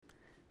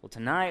Well,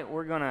 tonight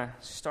we're going to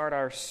start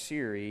our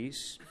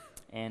series,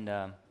 and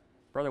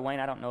Brother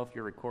Wayne, I don't know if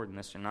you're recording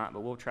this or not,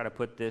 but we'll try to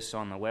put this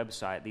on the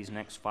website these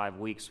next 5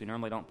 weeks. We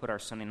normally don't put our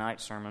Sunday night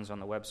sermons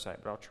on the website,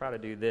 but I'll try to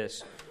do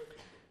this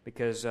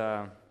because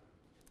the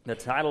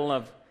title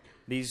of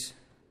these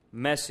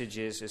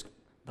messages is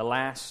The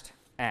Last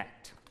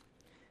Act.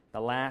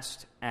 The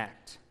Last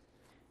Act.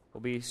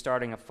 We'll be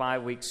starting a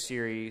 5-week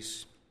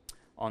series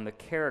on the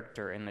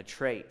character and the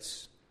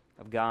traits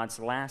of God's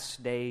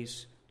last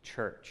days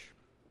church.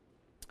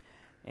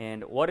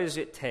 And what does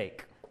it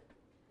take?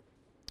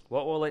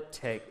 What will it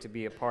take to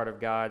be a part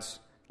of God's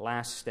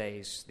last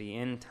days, the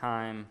end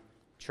time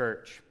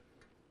church?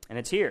 And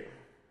it's here.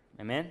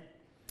 Amen?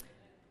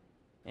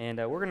 And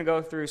we're going to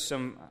go through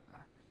some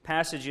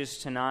passages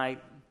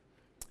tonight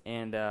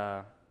and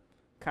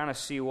kind of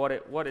see what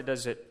it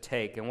does it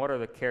take and what are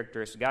the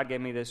characteristics. God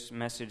gave me this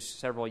message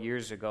several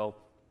years ago,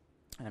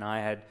 and I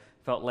had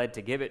felt led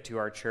to give it to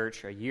our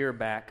church a year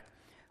back,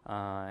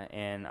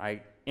 and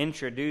I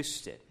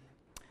introduced it.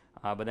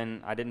 But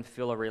then I didn't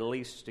feel a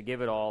release to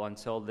give it all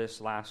until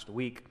this last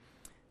week.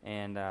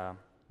 And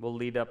we'll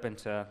lead up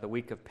into the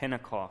week of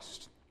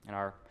Pentecost. And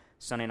our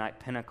Sunday night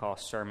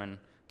Pentecost sermon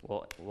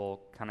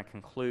will kind of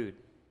conclude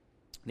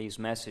these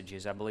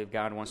messages. I believe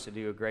God wants to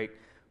do a great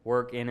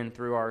work in and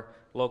through our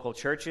local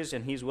churches,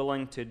 and He's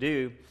willing to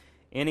do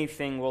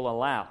anything we'll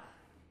allow.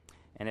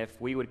 And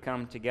if we would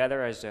come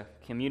together as a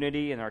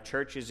community and our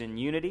churches in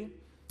unity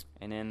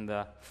and in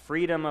the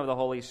freedom of the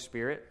Holy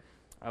Spirit,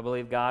 I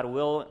believe God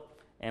will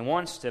and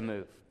wants to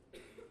move.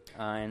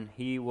 And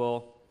He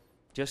will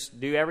just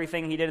do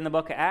everything He did in the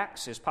book of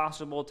Acts is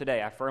possible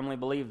today. I firmly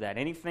believe that.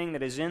 Anything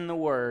that is in the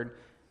Word,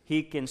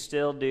 He can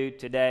still do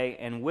today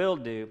and will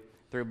do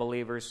through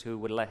believers who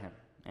would let Him.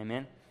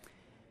 Amen?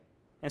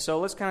 And so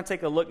let's kind of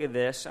take a look at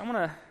this. I want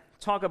to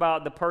talk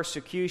about the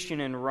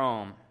persecution in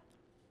Rome.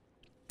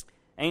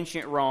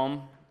 Ancient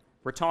Rome,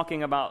 we're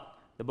talking about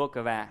the book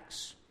of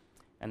Acts.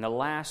 And the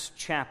last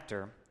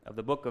chapter of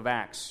the book of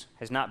Acts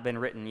has not been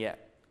written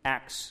yet.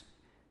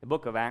 The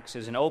book of Acts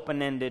is an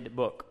open-ended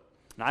book.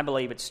 And I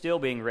believe it's still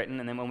being written,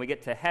 and then when we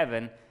get to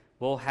heaven,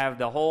 we'll have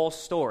the whole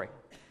story.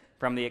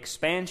 From the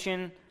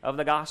expansion of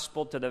the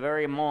gospel to the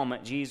very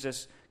moment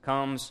Jesus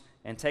comes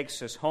and takes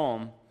us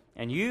home.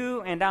 And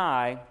you and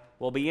I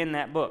will be in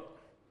that book.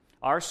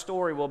 Our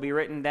story will be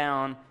written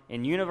down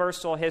in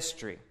universal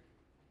history.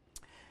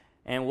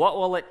 And what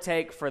will it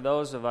take for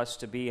those of us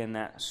to be in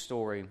that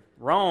story?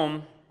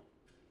 Rome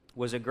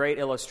was a great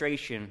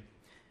illustration.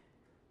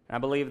 I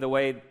believe the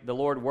way the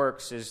Lord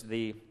works is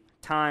the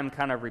time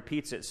kind of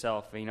repeats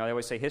itself. You know, they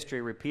always say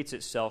history repeats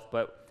itself,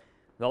 but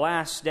the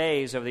last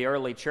days of the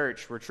early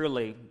church were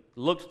truly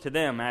looked to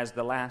them as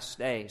the last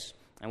days.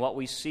 And what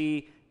we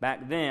see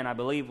back then, I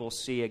believe we'll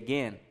see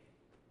again.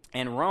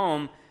 And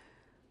Rome,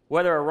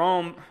 whether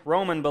a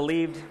Roman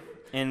believed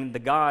in the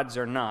gods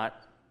or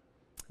not,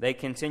 they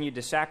continued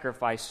to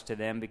sacrifice to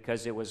them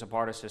because it was a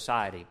part of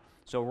society.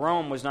 So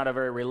Rome was not a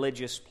very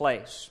religious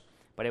place,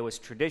 but it was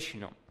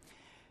traditional.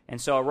 And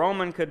so a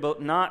Roman could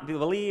not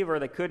believe or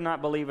they could not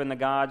believe in the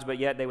gods, but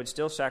yet they would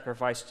still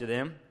sacrifice to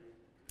them.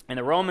 And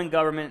the Roman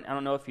government, I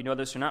don't know if you know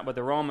this or not, but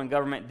the Roman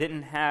government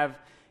didn't have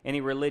any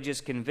religious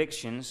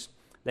convictions,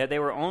 that they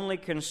were only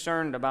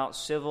concerned about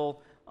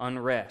civil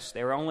unrest.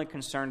 They were only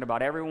concerned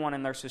about everyone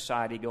in their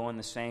society going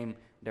the same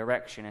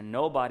direction and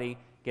nobody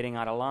getting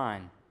out of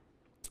line.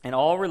 And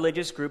all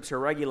religious groups are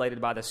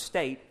regulated by the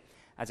state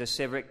as a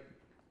civic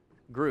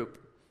group.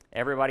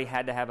 Everybody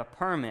had to have a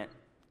permit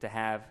to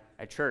have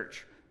a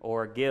church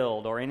or a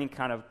guild or any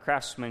kind of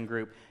craftsman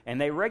group.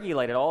 And they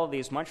regulated all of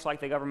these much like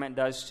the government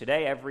does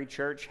today. Every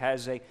church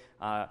has a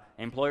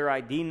employer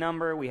ID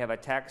number. We have a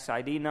tax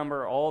ID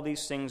number. All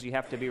these things you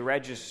have to be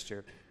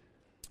registered.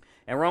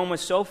 And Rome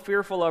was so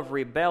fearful of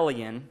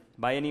rebellion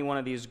by any one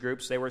of these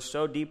groups. They were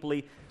so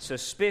deeply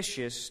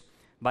suspicious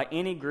by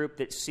any group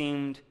that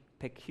seemed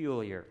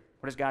peculiar.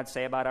 What does God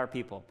say about our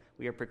people?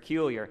 We are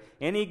peculiar.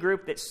 Any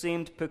group that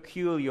seemed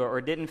peculiar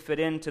or didn't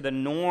fit into the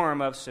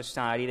norm of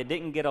society, that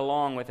didn't get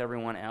along with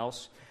everyone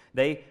else,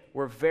 they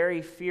were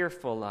very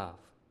fearful of.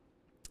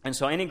 And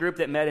so any group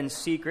that met in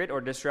secret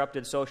or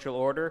disrupted social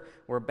order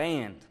were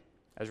banned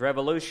as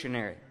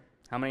revolutionary.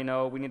 How many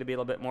know we need to be a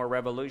little bit more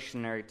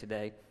revolutionary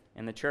today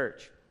in the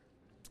church?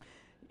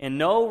 And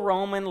no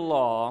Roman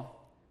law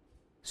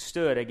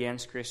stood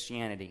against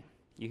Christianity.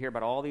 You hear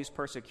about all these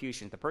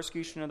persecutions. The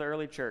persecution of the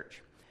early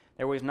church.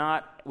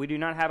 We do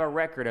not have a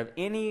record of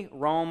any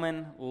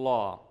Roman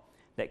law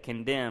that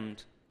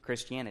condemned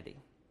Christianity.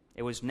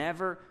 It was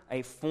never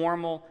a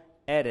formal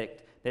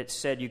edict that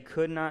said you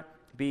could not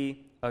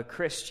be a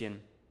Christian.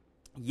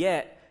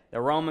 Yet,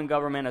 the Roman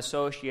government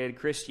associated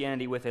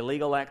Christianity with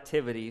illegal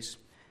activities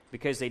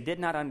because they did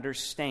not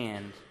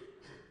understand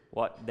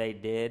what they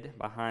did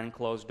behind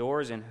closed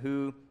doors and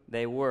who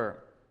they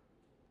were.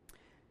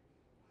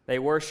 They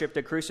worshipped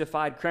a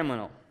crucified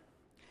criminal.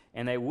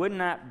 And they would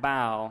not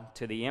bow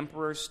to the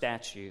emperor's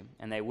statue,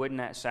 and they would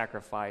not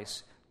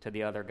sacrifice to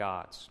the other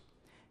gods.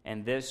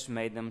 And this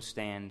made them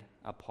stand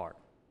apart.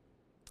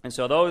 And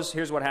so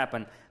here's what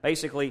happened.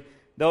 Basically,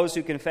 those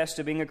who confessed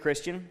to being a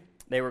Christian,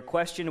 they were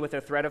questioned with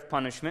a threat of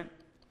punishment.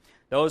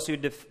 Those who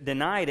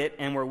denied it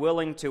and were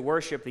willing to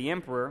worship the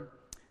emperor,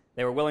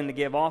 they were willing to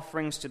give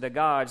offerings to the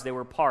gods, they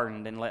were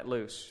pardoned and let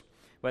loose.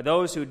 But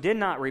those who did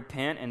not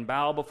repent and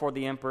bow before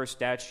the emperor's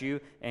statue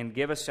and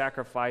give a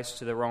sacrifice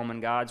to the Roman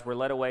gods were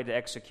led away to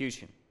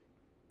execution.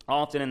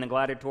 Often in the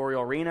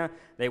gladiatorial arena,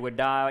 they would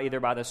die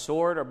either by the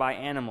sword or by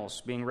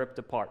animals being ripped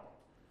apart.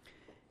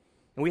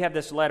 And we have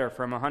this letter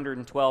from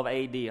 112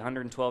 A.D.,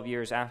 112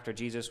 years after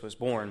Jesus was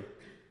born,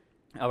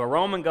 of a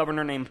Roman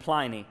governor named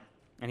Pliny.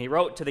 And he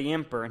wrote to the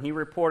emperor, and he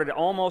reported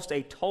almost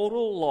a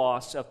total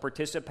loss of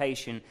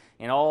participation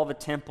in all the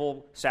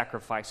temple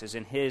sacrifices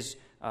in his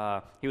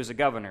he was a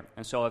governor,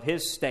 and so of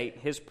his state,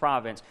 his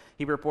province,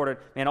 he reported,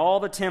 man,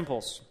 all the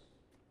temples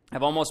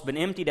have almost been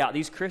emptied out.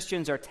 These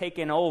Christians are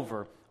taking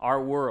over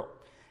our world.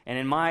 And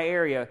in my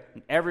area,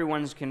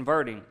 everyone's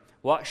converting.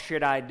 What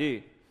should I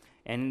do?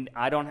 And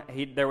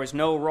there was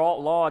no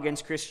law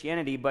against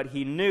Christianity, but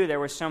he knew there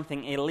was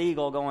something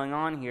illegal going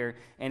on here,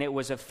 and it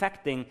was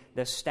affecting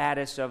the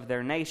status of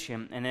their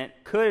nation, and it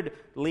could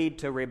lead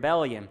to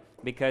rebellion,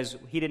 because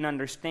he didn't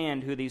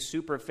understand who these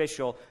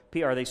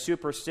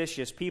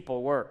superstitious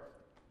people were.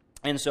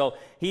 And so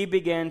he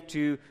began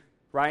to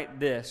write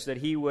this, that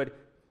he would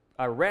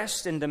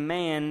arrest and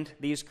demand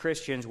these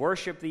Christians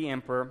worship the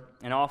emperor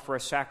and offer a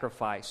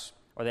sacrifice,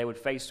 or they would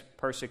face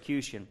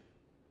persecution.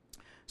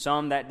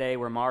 Some that day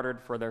were martyred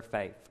for their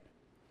faith.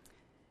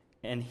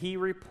 And he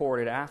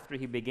reported, after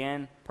he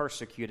began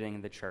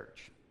persecuting the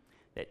church,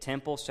 that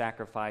temple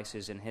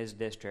sacrifices in his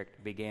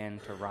district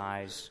began to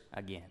rise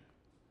again.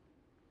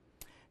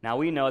 Now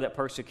we know that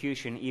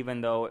persecution, even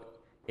though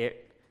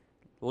it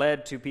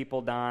led to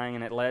people dying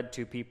and it led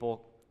to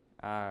people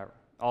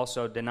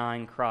also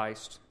denying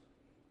Christ,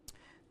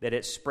 that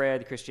it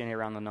spread Christianity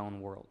around the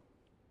known world.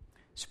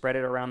 Spread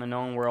it around the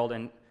known world.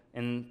 And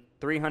in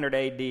 300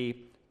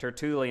 A.D.,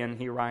 Tertullian,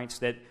 he writes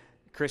that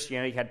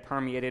Christianity had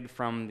permeated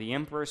from the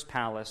emperor's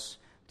palace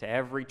to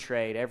every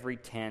trade, every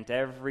tent,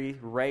 every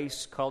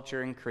race,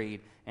 culture, and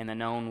creed in the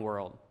known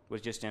world. It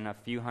was just in a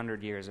few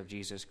hundred years of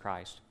Jesus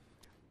Christ.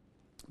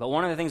 But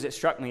one of the things that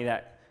struck me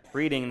that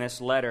reading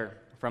this letter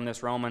from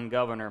this Roman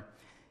governor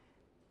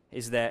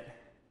is that,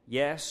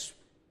 yes,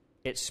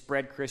 it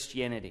spread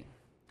Christianity,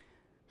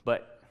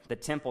 but the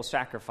temple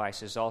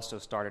sacrifices also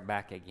started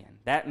back again.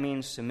 That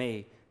means to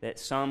me that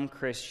some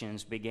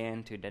Christians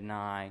began to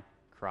deny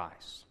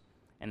Christ.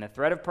 And the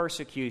threat of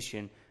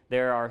persecution,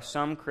 there are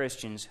some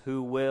Christians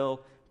who will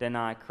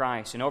deny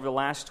Christ. And over the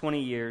last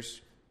 20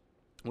 years,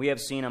 we have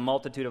seen a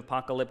multitude of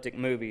apocalyptic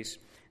movies.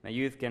 Now,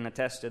 youth can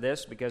attest to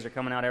this because they're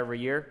coming out every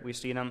year. We've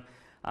seen them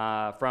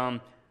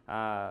from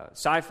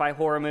sci-fi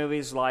horror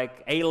movies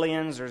like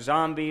aliens or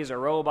zombies or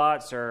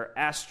robots or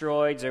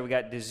asteroids. Or we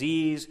got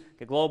disease,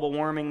 global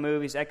warming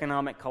movies,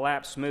 economic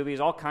collapse movies,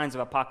 all kinds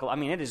of apocalypse. I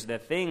mean, it is the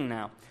thing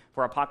now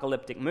for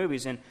apocalyptic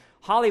movies. And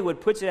Hollywood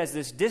puts it as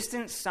this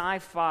distant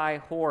sci-fi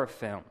horror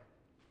film.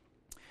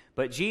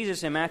 But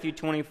Jesus in Matthew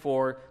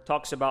 24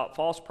 talks about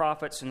false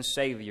prophets and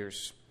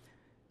saviors,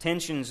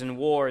 tensions and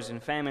wars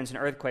and famines and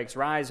earthquakes,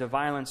 rise of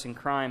violence and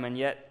crime, and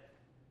yet,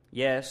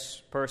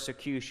 yes,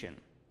 persecution.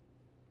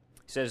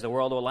 He says the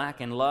world will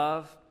lack in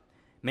love,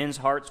 men's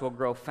hearts will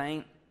grow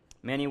faint,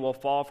 many will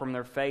fall from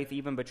their faith,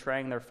 even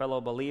betraying their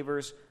fellow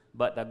believers,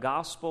 but the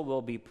gospel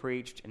will be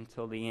preached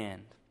until the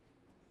end,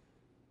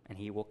 and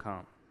he will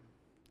come.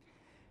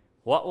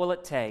 What will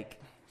it take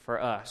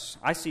for us?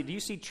 Do you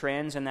see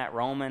trends in that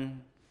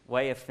Roman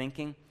way of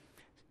thinking?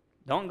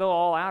 Don't go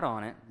all out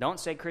on it. Don't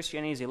say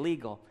Christianity is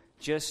illegal.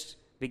 Just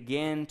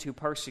begin to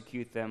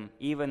persecute them,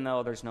 even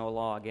though there's no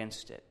law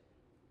against it.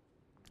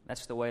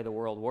 That's the way the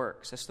world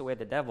works. That's the way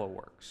the devil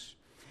works.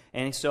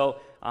 And so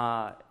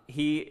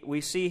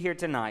we see here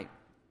tonight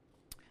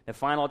the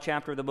final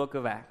chapter of the book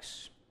of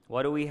Acts.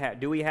 What do we have?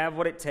 Do we have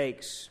what it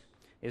takes?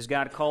 Is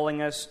God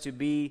calling us to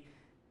be?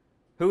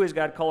 Who is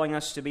God calling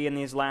us to be in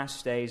these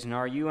last days? And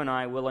are you and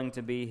I willing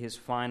to be his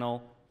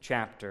final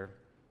chapter,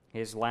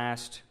 his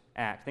last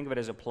act? Think of it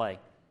as a play.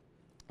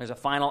 There's a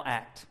final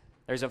act.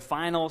 There's a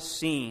final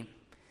scene.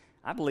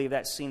 I believe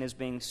that scene is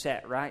being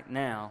set right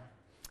now.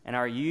 And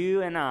are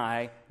you and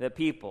I the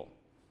people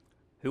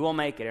who will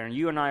make it? And are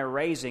you and I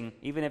raising,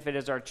 even if it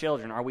is our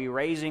children, are we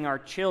raising our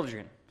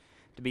children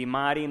to be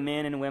mighty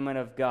men and women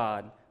of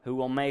God who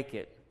will make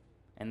it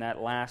in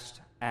that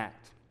last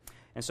act?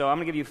 And so I'm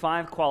going to give you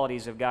 5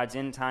 qualities of God's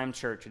end-time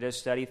church. I just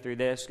studied through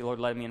this. The Lord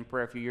led me in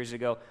prayer a few years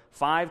ago.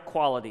 5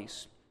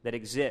 qualities that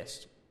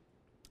exist.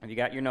 If you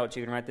got your notes,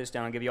 you can write this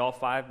down. I'll give you all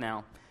 5 now.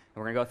 And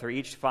we're going to go through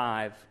each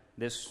 5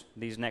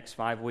 these next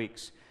 5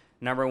 weeks.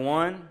 Number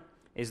 1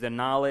 is the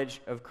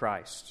knowledge of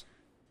Christ.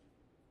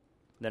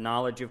 The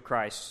knowledge of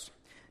Christ.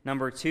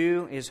 Number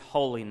 2 is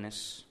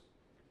holiness.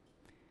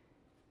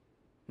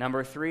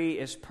 Number 3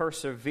 is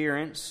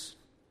perseverance.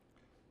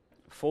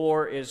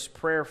 4 is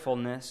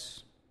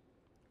prayerfulness.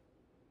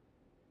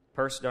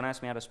 Don't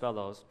ask me how to spell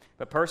those.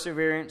 But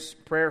perseverance,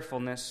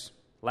 prayerfulness.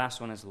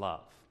 Last one is love.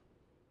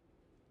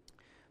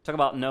 Talk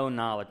about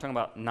knowledge. Talk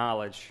about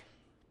knowledge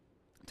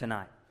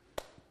tonight.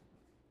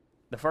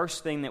 the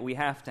first thing that we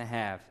have to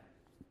have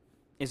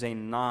is a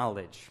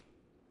knowledge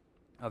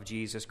of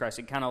Jesus Christ.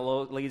 It kind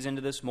of leads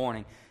into this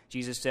morning.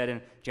 Jesus said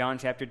in John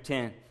chapter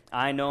 10,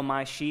 I know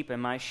my sheep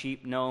and my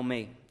sheep know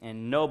me,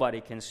 and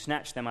nobody can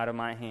snatch them out of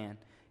my hand.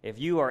 If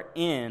you are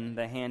in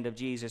the hand of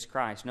Jesus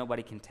Christ,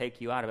 nobody can take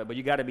you out of it, but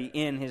you got to be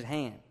in His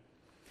hand.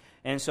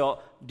 And so,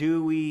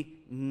 do we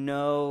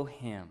know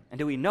Him? And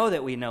do we know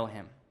that we know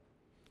Him?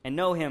 And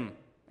know Him,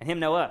 and Him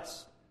know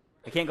us.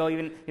 I can't go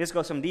even, just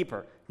go some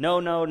deeper.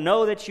 Know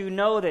that you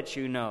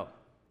know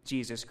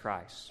Jesus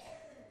Christ.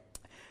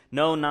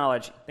 No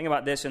knowledge. Think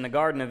about this. In the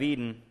Garden of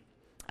Eden,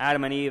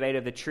 Adam and Eve ate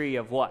of the tree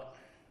of what?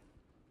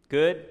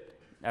 Good,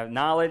 of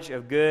knowledge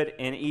of good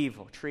and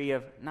evil. Tree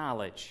of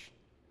knowledge.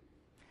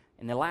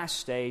 In the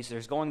last days,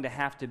 there's going to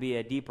have to be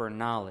a deeper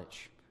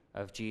knowledge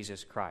of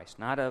Jesus Christ,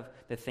 not of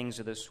the things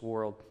of this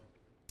world.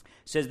 It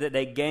says that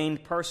they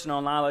gained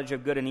personal knowledge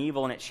of good and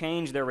evil, and it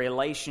changed their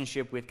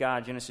relationship with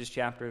God, Genesis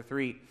chapter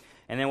 3.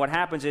 And then what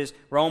happens is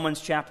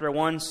Romans chapter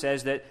 1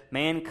 says that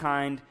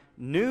mankind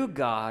knew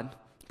God,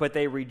 but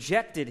they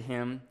rejected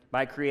Him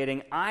by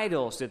creating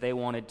idols that they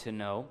wanted to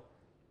know.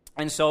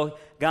 And so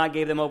God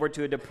gave them over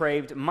to a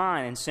depraved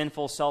mind and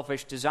sinful,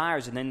 selfish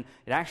desires. And then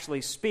it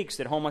actually speaks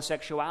that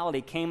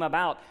homosexuality came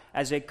about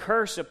as a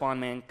curse upon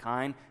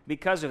mankind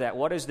because of that.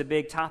 What is the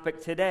big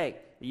topic today?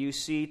 You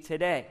see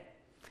today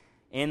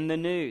in the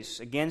news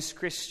against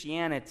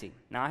Christianity.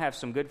 Now, I have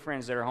some good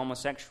friends that are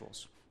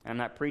homosexuals. I'm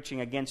not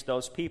preaching against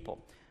those people.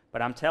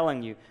 But I'm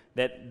telling you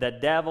that the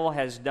devil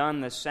has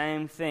done the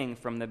same thing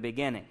from the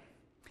beginning.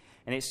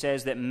 And it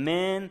says that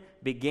men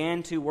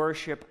began to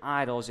worship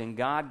idols, and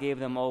God gave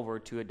them over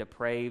to a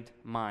depraved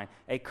mind.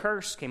 A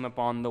curse came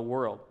upon the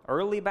world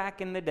early back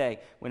in the day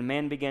when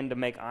men began to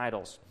make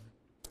idols.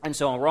 And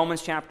so in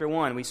Romans chapter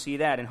 1, we see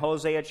that. In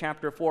Hosea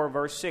chapter 4,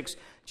 verse 6,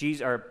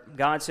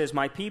 God says,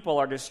 my people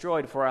are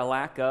destroyed for a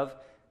lack of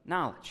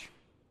knowledge.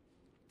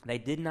 They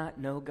did not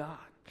know God.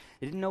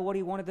 They didn't know what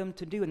He wanted them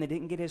to do, and they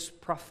didn't get His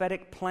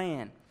prophetic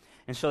plan.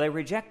 And so they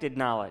rejected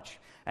knowledge.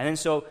 And then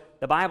so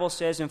the Bible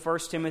says in 1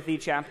 Timothy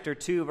chapter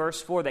 2,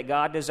 verse 4, that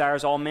God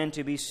desires all men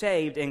to be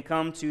saved and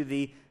come to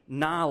the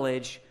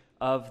knowledge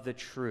of the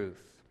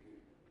truth.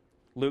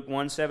 Luke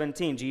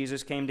 1:17,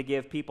 Jesus came to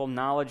give people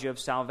knowledge of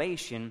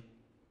salvation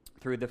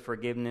through the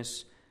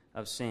forgiveness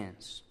of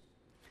sins.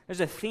 There's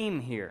a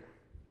theme here.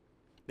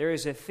 There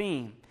is a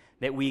theme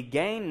that we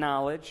gain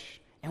knowledge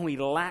and we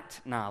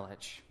lacked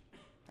knowledge.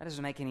 That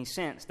doesn't make any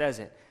sense, does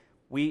it?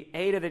 We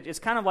ate of it. It's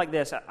kind of like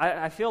this.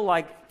 I feel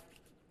like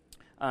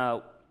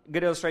a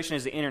good illustration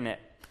is the internet.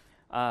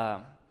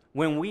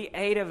 When we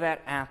ate of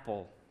that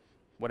apple,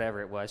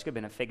 whatever it was, it could have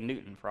been a fig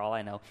Newton for all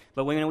I know,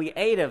 but when we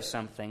ate of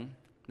something,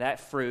 that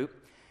fruit,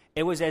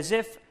 it was as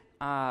if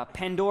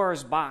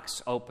Pandora's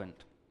box opened.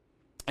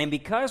 And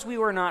because we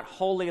were not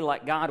holy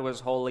like God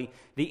was holy,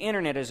 the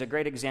internet is a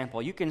great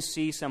example. You can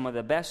see some of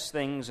the best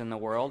things in the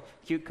world,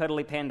 cute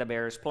cuddly panda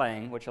bears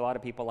playing, which a lot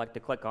of people like to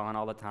click on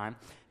all the time,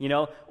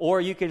 or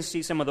you can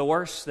see some of the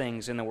worst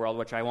things in the world,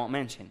 which I won't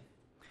mention.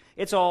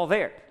 It's all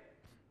there.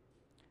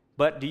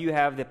 But do you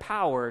have the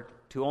power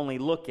to only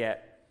look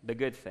at the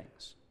good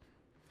things?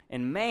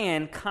 And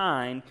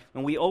mankind,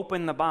 when we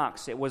opened the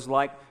box, it was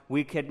like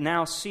we could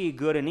now see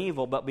good and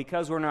evil, but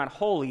because we're not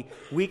holy,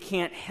 we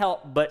can't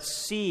help but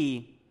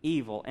see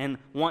evil and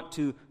want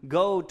to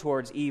go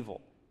towards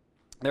evil.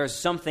 There's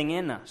something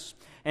in us.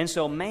 And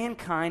so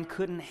mankind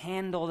couldn't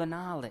handle the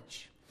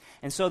knowledge.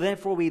 And so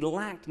therefore we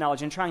lacked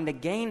knowledge. And trying to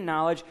gain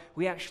knowledge,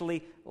 we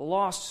actually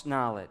lost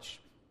knowledge.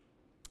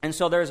 And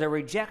so there's a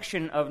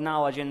rejection of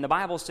knowledge. And the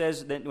Bible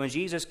says that when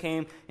Jesus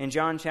came in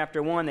John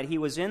chapter 1, that He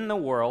was in the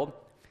world,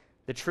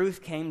 the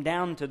truth came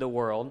down to the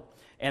world,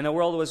 and the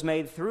world was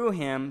made through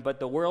Him,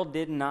 but the world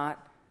did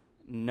not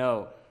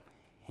know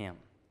Him.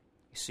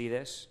 You see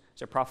this?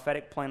 It's a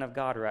prophetic plan of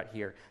God right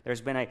here.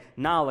 There's been a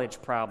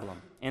knowledge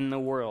problem in the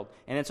world,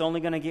 and it's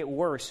only going to get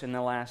worse in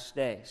the last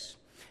days.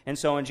 And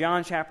so in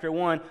John chapter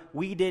 1,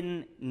 we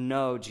didn't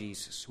know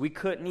Jesus.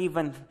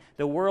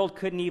 The world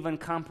couldn't even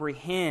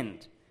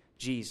comprehend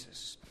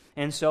Jesus.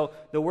 And so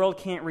the world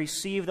can't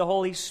receive the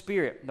Holy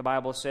Spirit, the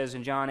Bible says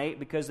in John 8,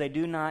 because they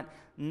do not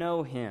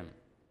know Him.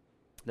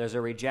 There's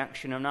a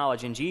rejection of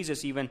knowledge. And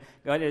Jesus, even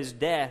at His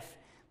death,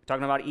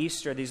 talking about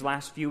Easter these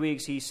last few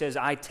weeks, He says,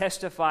 I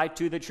testify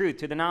to the truth,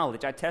 to the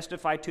knowledge. I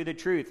testify to the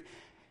truth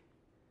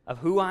of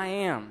who I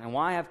am and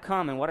why I've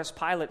come. And what does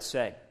Pilate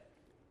say?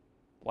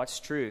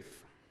 What's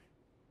truth?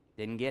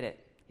 Didn't get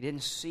it. He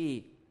didn't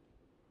see.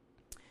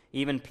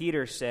 Even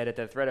Peter said at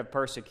the threat of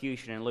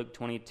persecution in Luke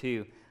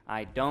 22,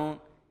 I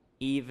don't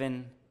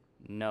even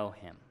know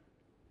Him.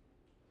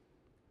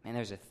 Man,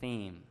 there's a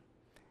theme.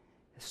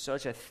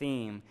 Such a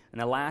theme. In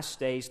the last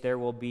days, there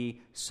will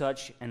be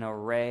such an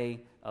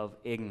array of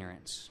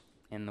ignorance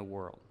in the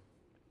world.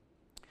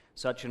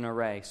 Such an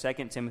array.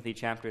 2 Timothy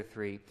chapter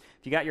 3. If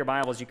you got your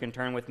Bibles, you can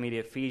turn with me to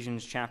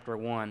Ephesians chapter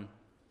 1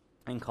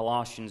 and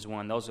Colossians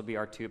 1. Those will be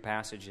our two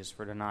passages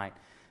for tonight.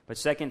 But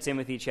 2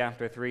 Timothy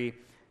chapter 3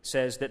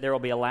 says that there will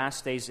be a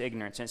last days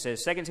ignorance. And it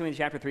says, 2 Timothy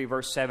chapter 3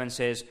 verse 7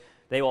 says,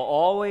 they will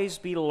always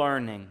be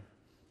learning,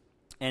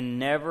 and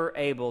never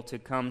able to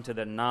come to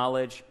the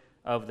knowledge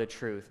of the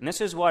truth. And this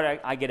is what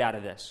I get out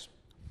of this.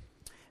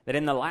 That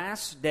in the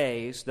last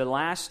days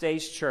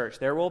church,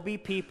 there will be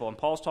people, and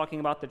Paul's talking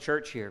about the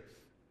church here,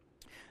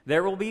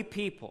 there will be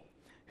people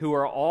who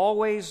are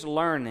always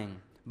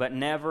learning but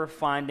never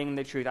finding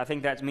the truth. I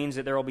think that means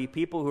that there will be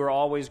people who are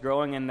always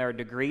growing in their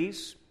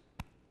degrees.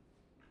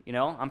 You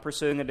know, I'm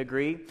pursuing a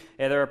degree.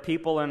 There are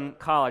people in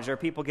college. There are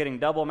people getting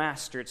double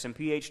masters and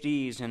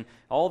PhDs and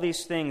all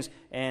these things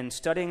and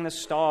studying the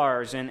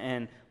stars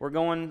and we're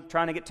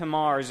trying to get to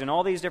Mars and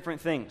all these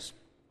different things.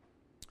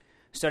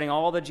 Studying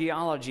all the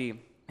geology.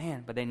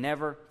 Man, but they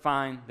never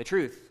find the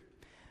truth.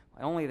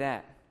 Not only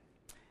that,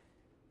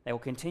 they will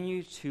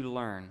continue to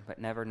learn but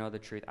never know the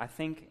truth. I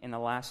think in the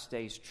last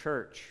days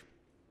church,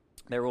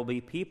 there will be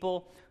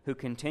people who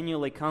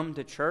continually come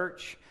to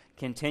church,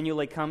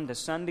 continually come to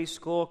Sunday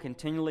school,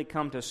 continually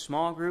come to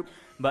small group,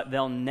 but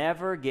they'll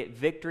never get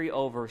victory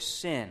over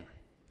sin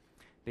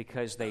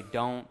because they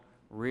don't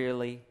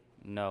really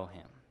know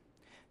Him.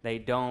 They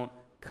don't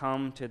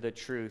come to the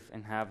truth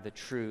and have the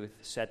truth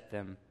set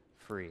them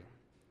free.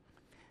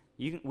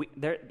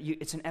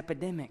 It's an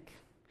epidemic.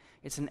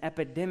 It's an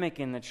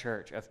epidemic in the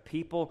church of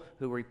people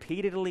who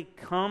repeatedly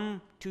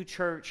come to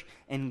church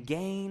and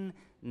gain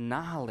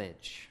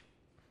knowledge.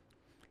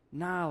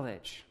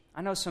 Knowledge.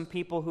 I know some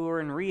people who are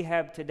in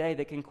rehab today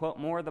that can quote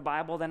more of the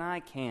Bible than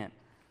I can.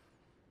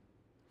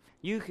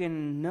 You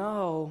can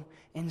know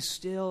and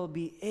still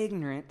be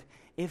ignorant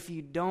if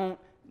you don't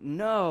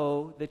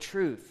know the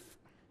truth.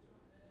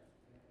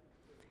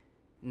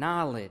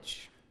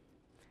 Knowledge.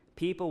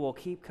 People will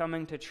keep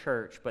coming to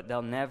church, but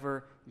they'll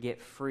never get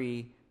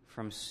free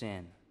from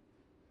sin.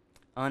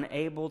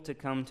 Unable to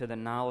come to the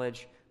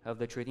knowledge of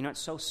the truth. You know, it's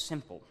so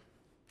simple.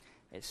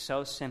 It's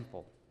so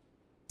simple.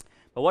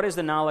 But what is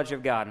the knowledge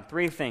of God?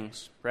 3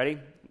 things. Ready?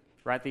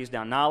 Write these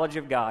down. Knowledge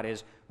of God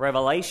is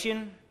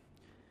revelation,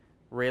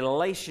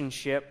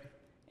 relationship,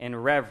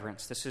 and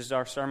reverence. This is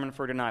our sermon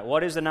for tonight.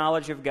 What is the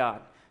knowledge of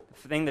God?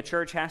 The thing the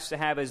church has to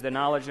have is the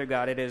knowledge of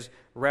God. It is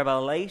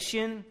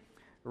revelation,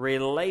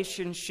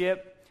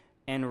 relationship,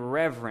 and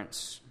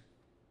reverence.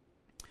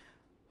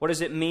 What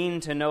does it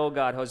mean to know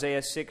God?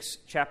 Hosea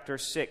chapter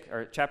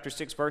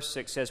 6, verse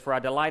 6 says, "For I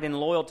delight in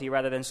loyalty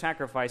rather than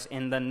sacrifice,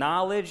 in the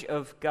knowledge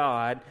of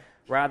God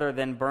rather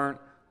than burnt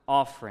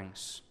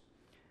offerings."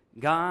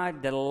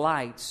 God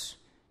delights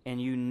in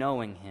you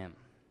knowing Him.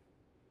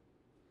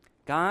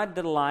 God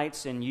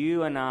delights in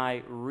you and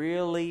I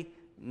really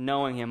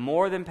knowing Him.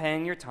 More than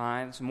paying your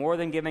tithes, more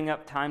than giving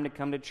up time to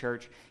come to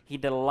church, He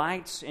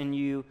delights in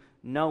you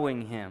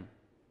knowing Him.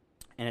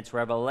 And it's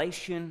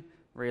revelation,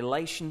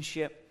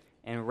 relationship,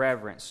 and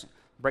reverence.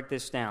 Break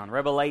this down.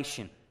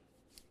 Revelation.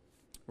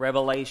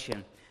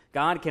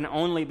 God can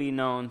only be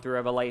known through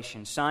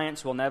revelation.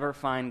 Science will never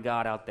find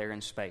God out there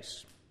in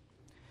space.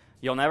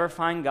 You'll never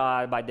find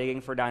God by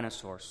digging for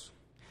dinosaurs.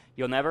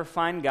 You'll never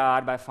find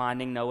God by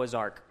finding Noah's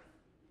Ark.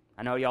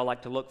 I know y'all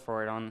like to look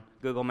for it on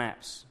Google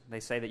Maps. They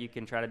say that you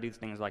can try to do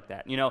things like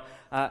that. You know,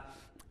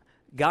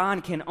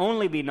 God can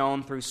only be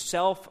known through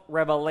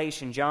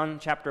self-revelation. John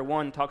chapter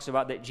 1 talks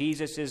about that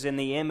Jesus is in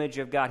the image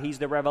of God. He's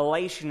the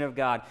revelation of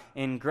God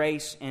in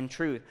grace and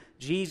truth.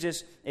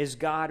 Jesus is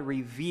God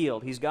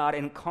revealed. He's God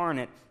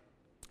incarnate.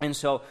 And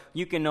so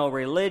you can know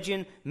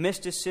religion,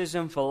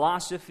 mysticism,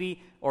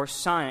 philosophy, or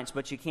science,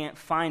 but you can't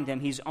find Him.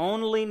 He's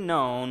only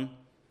known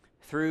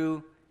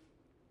through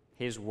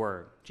His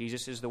Word.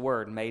 Jesus is the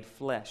Word made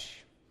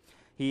flesh.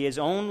 He is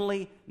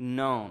only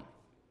known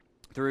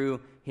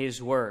through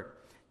His Word.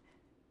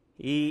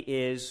 He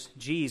is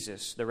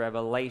Jesus, the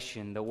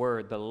revelation, the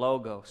Word, the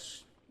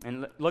Logos.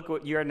 And look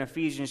what you're in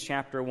Ephesians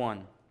chapter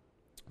 1,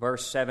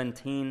 verse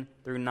 17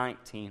 through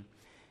 19.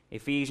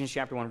 Ephesians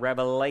chapter 1,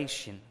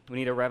 revelation. We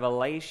need a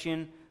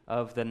revelation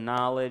of the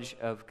knowledge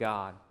of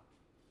God.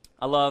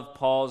 I love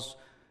Paul's,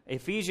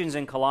 Ephesians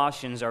and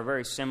Colossians are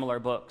very similar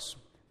books.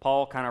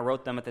 Paul kind of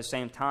wrote them at the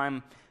same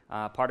time,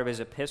 part of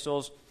his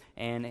epistles,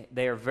 and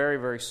they are very,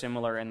 very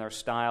similar in their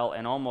style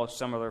and almost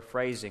similar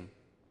phrasing.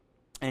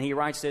 And he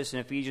writes this in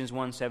Ephesians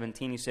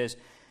 1:17. He says,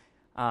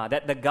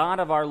 that the God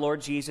of our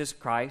Lord Jesus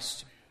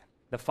Christ,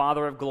 the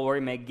Father of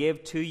glory, may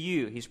give to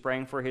you. He's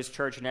praying for his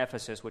church in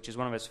Ephesus, which is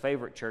one of his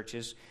favorite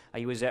churches.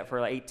 He was at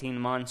for 18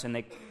 months, and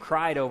they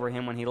cried over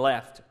him when he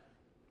left.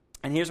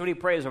 And here's what he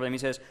prays over them. He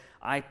says,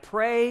 I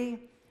pray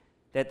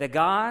that the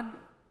God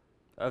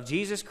of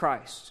Jesus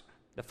Christ,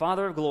 the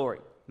Father of glory,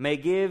 may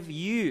give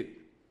you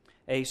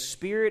a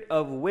spirit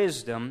of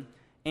wisdom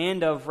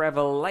and of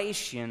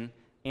revelation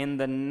in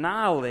the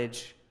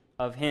knowledge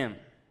of Him.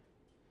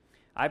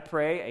 I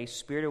pray a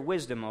spirit of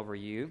wisdom over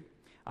you.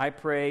 I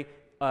pray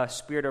a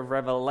spirit of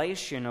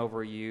revelation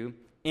over you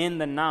in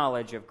the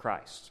knowledge of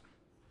Christ.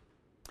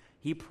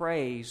 He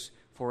prays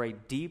for a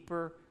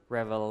deeper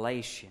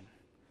revelation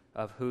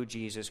of who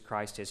Jesus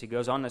Christ is. He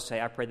goes on to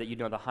say, I pray that you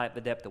know the height, the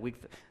depth, the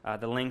width,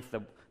 the length,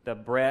 the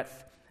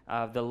breadth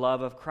of the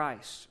love of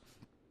Christ.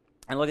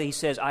 And look, he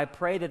says, I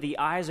pray that the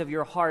eyes of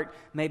your heart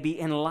may be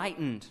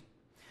enlightened,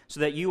 so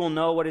that you will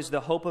know what is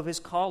the hope of His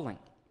calling,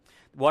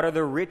 What are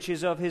the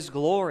riches of His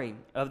glory,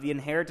 of the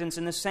inheritance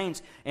in the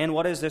saints? And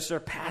what is the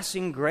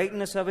surpassing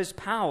greatness of His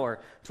power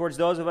towards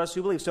those of us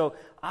who believe? So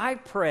I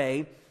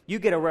pray you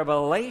get a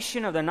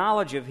revelation of the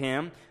knowledge of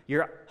Him,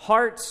 your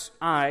heart's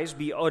eyes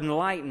be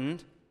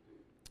enlightened,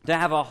 to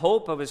have a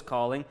hope of His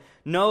calling,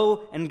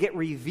 know and get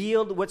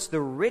revealed what's the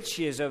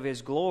riches of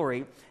His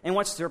glory, and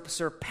what's the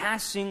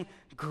surpassing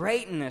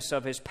greatness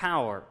of His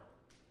power.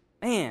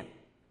 Man,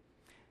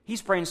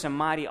 he's praying some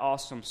mighty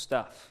awesome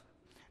stuff.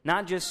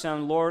 Not just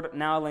some, Lord,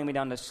 now lay me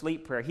down to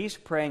sleep prayer. He's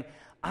praying,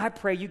 I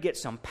pray you get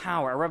some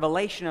power, a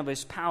revelation of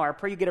His power. I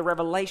pray you get a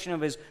revelation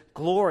of His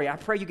glory. I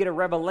pray you get a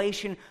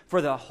revelation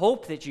for the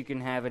hope that you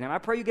can have in Him. I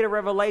pray you get a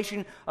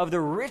revelation of the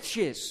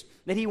riches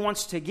that He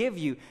wants to give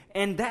you.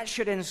 And that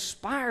should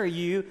inspire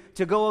you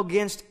to go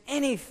against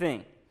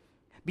anything,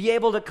 be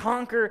able to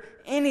conquer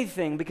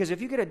anything. Because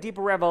if you get a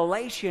deeper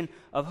revelation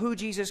of who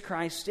Jesus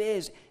Christ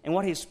is and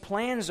what His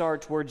plans are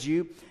towards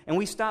you, and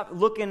we stop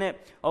looking at,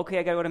 okay,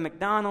 I got to go to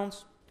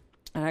McDonald's,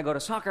 and I go to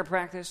soccer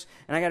practice,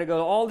 and I got to go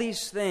to all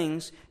these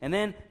things, and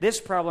then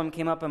this problem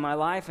came up in my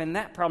life, and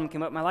that problem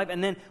came up in my life,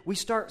 and then we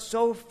start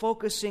so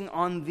focusing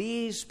on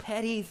these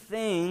petty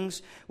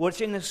things, which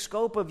in the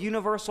scope of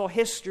universal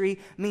history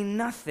mean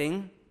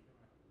nothing.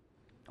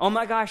 Oh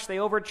my gosh, they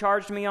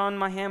overcharged me on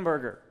my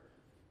hamburger.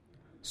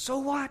 So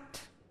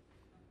what?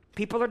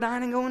 People are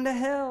dying and going to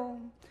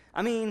hell.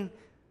 I mean,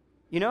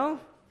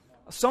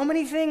 so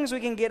many things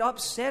we can get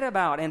upset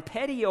about and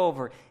petty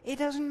over. It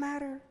doesn't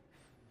matter.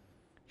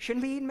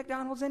 Shouldn't be eating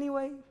McDonald's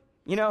anyway.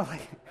 My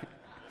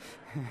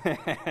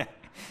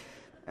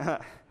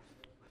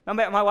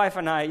wife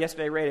and I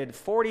yesterday waited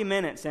 40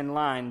 minutes in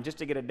line just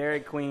to get a Dairy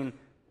Queen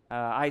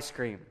ice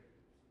cream.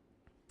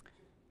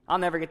 I'll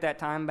never get that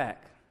time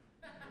back.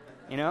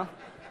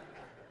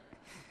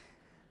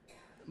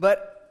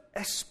 But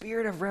a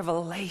spirit of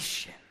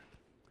revelation,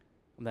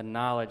 the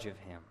knowledge of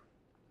Him.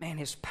 Man,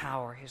 His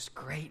power, His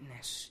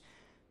greatness,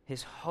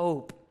 His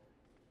hope.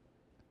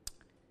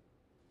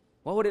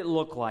 What would it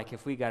look like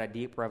if we got a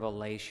deep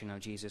revelation of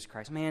Jesus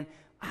Christ? Man,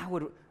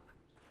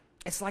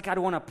 it's like I'd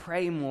want to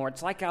pray more.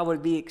 It's like I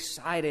would be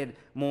excited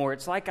more.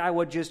 It's like I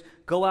would just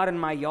go out in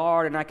my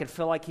yard and I could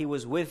feel like He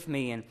was with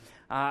me. And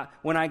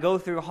when I go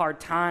through hard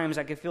times,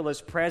 I could feel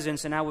His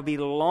presence, and I would be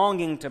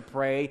longing to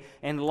pray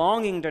and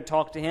longing to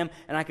talk to Him.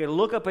 And I could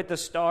look up at the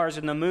stars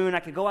and the moon. I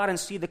could go out and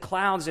see the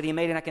clouds that He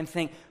made, and I can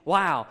think,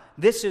 wow,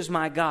 this is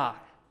my God.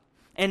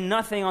 And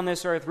nothing on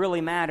this earth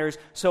really matters,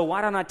 so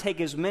why don't I take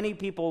as many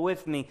people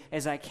with me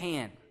as I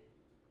can?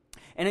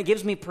 And it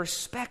gives me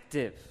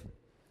perspective.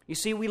 You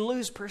see, we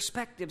lose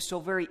perspective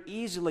so very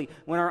easily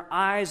when our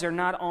eyes are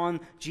not on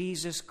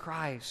Jesus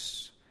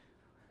Christ.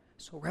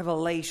 So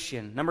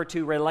revelation. Number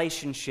 2,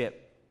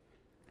 relationship.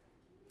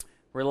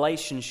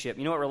 Relationship.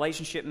 You know what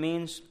relationship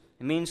means?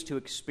 It means to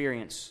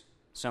experience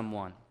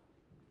someone.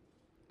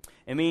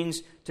 It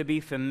means to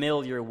be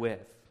familiar with.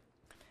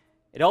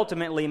 It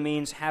ultimately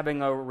means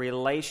having a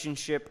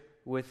relationship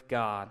with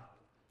God.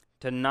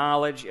 To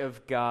knowledge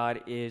of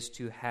God is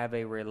to have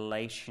a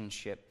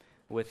relationship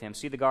with Him.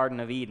 See the Garden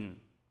of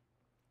Eden.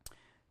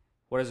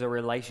 What is a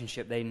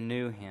relationship? They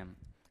knew Him.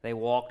 They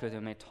walked with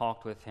Him. They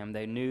talked with Him.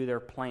 They knew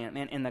their plan.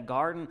 Man, in the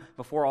garden,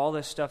 before all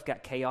this stuff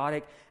got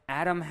chaotic,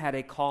 Adam had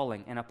a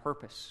calling and a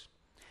purpose.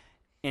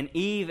 And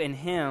Eve and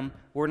him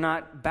were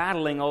not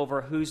battling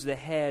over who's the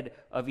head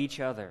of each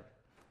other.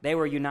 They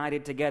were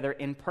united together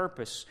in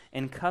purpose,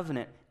 in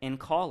covenant, in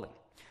calling.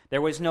 There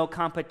was no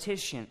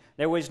competition.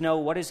 There was no,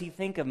 what does he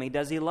think of me?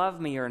 Does he love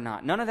me or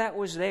not? None of that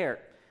was there.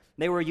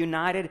 They were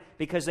united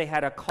because they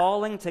had a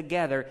calling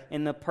together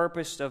in the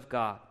purpose of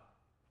God.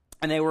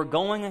 And they were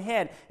going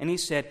ahead, and he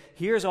said,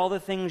 here's all the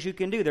things you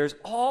can do. There's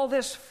all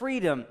this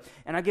freedom,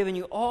 and I've given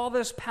you all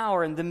this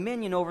power and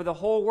dominion over the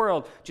whole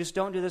world. Just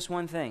don't do this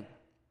one thing.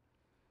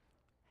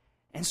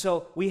 And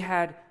so we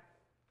had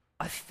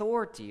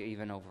authority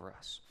even over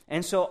us.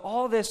 And so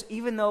all this,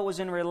 even though it was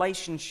in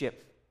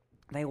relationship,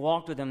 they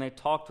walked with Him, they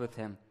talked with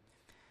Him.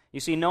 You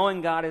see,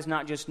 knowing God is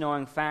not just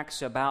knowing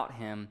facts about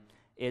Him,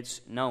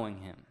 it's knowing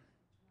Him.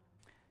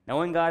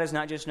 Knowing God is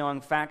not just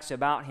knowing facts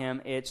about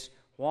Him, it's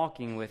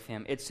walking with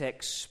Him. It's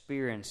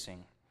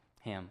experiencing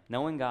Him.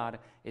 Knowing God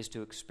is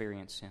to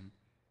experience Him.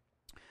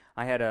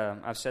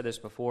 I've said this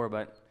before,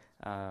 but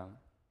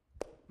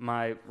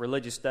my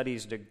religious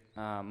studies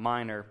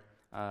minor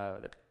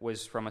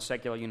was from a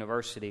secular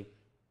university,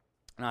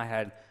 and I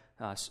had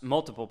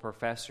multiple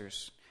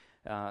professors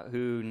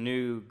who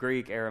knew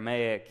Greek,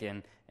 Aramaic,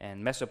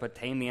 and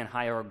Mesopotamian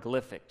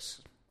hieroglyphics.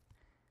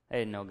 They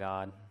didn't know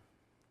God.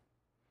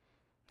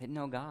 They didn't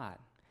know God.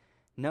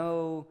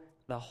 Know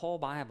the whole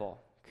Bible.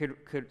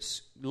 Could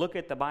look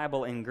at the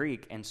Bible in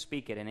Greek and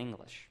speak it in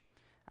English.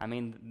 I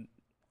mean,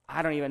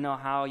 I don't even know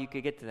how you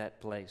could get to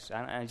that place.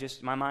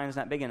 My mind's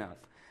not big enough.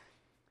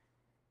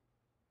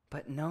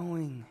 But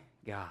knowing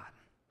God.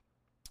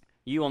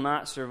 You will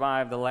not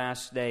survive the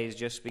last days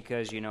just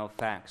because you know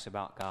facts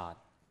about God.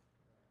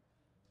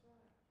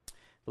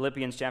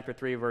 Philippians chapter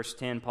 3, verse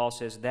 10, Paul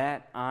says,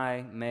 that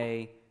I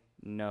may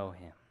know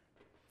Him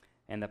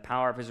and the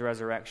power of his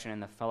resurrection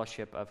and the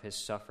fellowship of his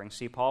suffering.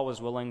 See, Paul was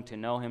willing to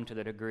know him to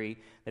the degree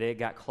that it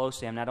got close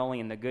to him, not only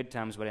in the good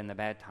times, but in the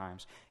bad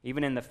times.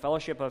 Even in the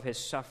fellowship of his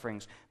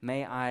sufferings,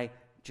 may I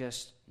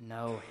just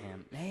know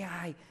him. May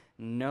I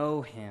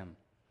know him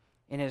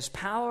in his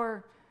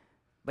power,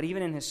 but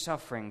even in his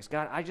sufferings.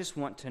 God, I just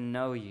want to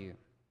know you.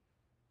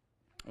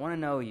 I want to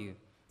know you.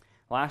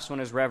 Last one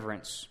is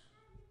reverence.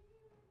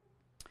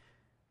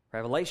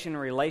 Revelation,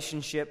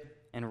 relationship,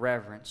 and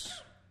reverence.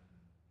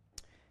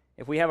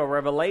 If we have a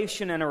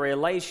revelation and a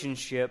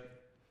relationship,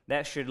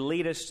 that should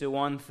lead us to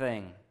one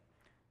thing: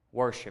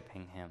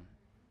 worshiping him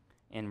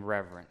in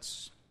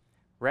reverence.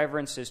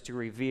 Reverence is to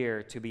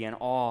revere, to be in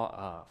awe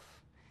of.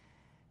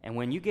 And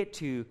when you get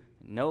to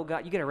know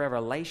God, you get a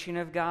revelation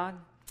of God,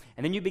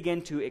 and then you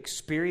begin to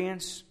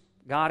experience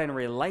God in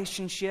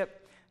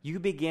relationship, you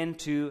begin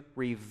to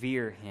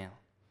revere him.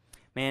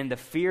 Man, the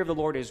fear of the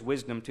Lord is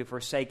wisdom. To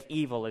forsake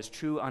evil is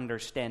true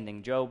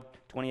understanding. Job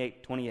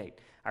 28:28.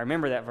 I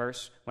remember that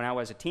verse when I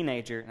was a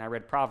teenager and I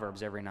read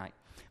Proverbs every night.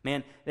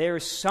 Man, there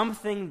is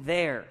something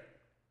there.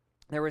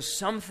 There was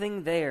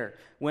something there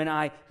when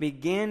I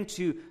began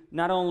to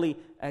not only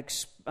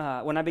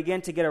when I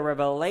began to get a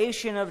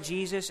revelation of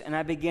Jesus and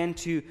I began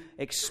to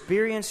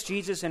experience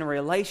Jesus in a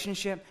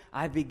relationship,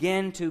 I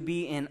began to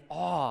be in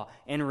awe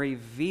and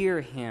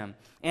revere him.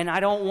 And I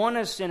don't want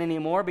to sin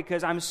anymore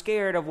because I'm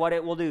scared of what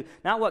it will do.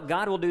 Not what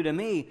God will do to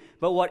me,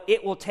 but what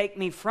it will take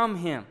me from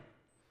him.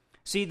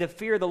 See, the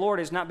fear of the Lord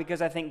is not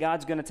because I think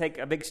God's going to take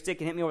a big stick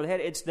and hit me over the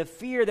head. It's the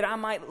fear that I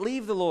might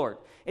leave the Lord.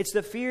 It's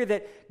the fear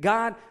that,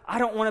 God, I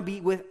don't want to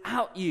be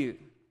without you.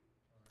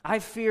 I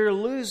fear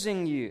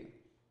losing you.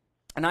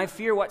 And I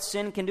fear what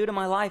sin can do to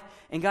my life.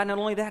 And God, not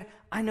only that,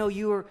 I know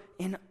you are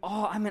in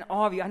awe. I'm in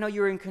awe of you. I know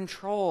you're in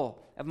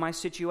control of my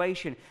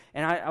situation.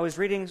 And I was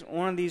reading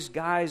one of these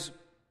guys,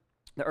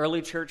 the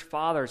early church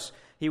fathers.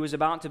 He was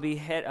about to be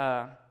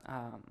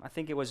I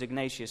think it was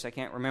Ignatius, I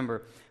can't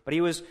remember. But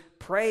he was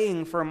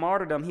praying for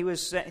martyrdom. He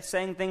was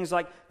saying things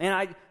like,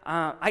 man,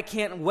 I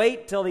can't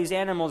wait till these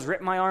animals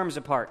rip my arms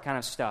apart, kind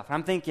of stuff.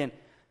 I'm thinking,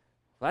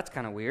 well, that's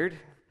kind of weird.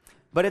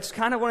 But it's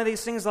kind of one of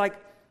these things like,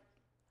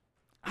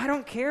 I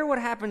don't care what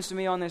happens to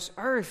me on this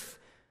earth.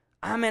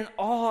 I'm in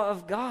awe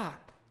of God.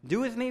 Do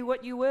with me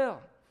what you will.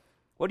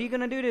 What are you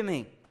going to do to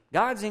me?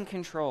 God's in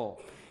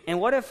control. And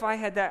what if I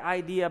had that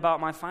idea about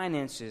my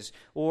finances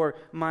or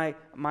my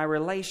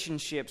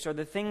relationships or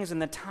the things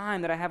and the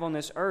time that I have on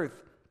this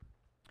earth?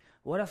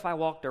 What if I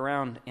walked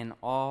around in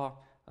awe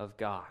of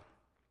God?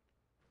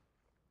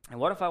 And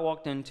what if I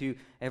walked into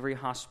every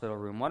hospital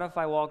room? What if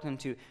I walked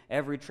into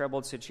every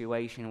troubled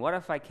situation? What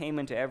if I came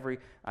into every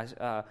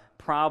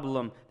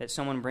problem that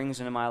someone brings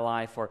into my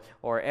life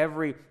or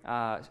every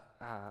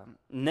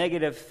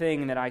negative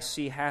thing that I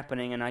see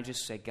happening, and I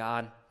just say,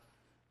 God,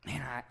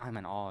 man, I'm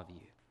in awe of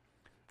you.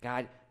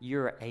 God,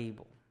 you're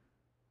able.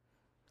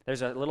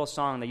 There's a little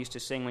song they used to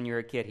sing when you were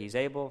a kid. He's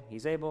able,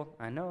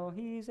 I know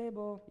he's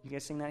able. You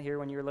guys sing that here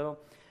when you were little?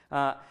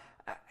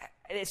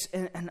 It's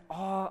an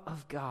awe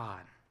of God.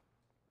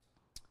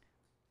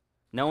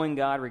 Knowing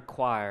God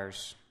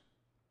requires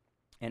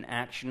an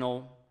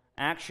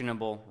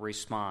actionable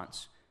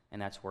response,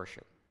 and that's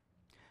worship.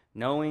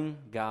 Knowing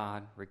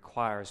God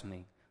requires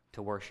me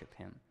to worship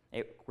him.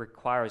 It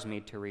requires me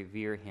to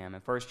revere him.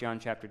 And 1 John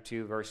chapter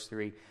 2, verse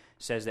 3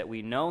 says that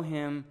we know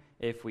him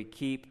if we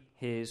keep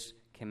his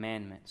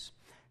commandments.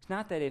 It's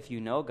not that if you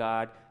know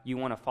God, you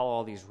want to follow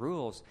all these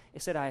rules.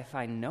 It's that if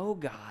I know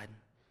God,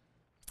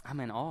 I'm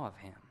in awe of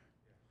him.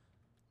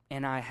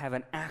 And I have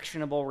an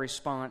actionable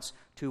response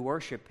to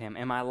worship him.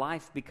 And my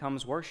life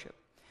becomes worship.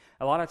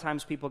 A lot of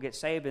times people get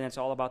saved and it's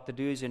all about the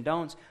do's and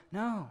don'ts.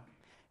 No,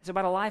 it's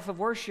about a life of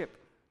worship.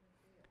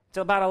 It's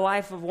about a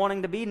life of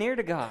wanting to be near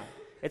to God.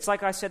 It's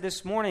like I said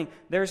this morning,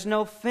 there's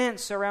no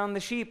fence around the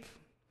sheep.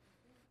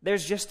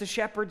 There's just the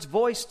shepherd's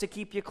voice to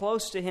keep you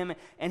close to him,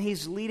 and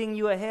he's leading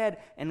you ahead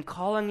and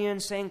calling you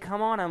and saying,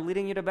 come on, I'm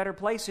leading you to better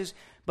places.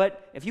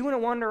 But if you want to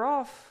wander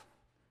off,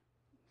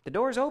 the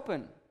door's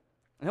open.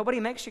 Nobody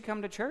makes you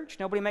come to church.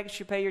 Nobody makes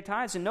you pay your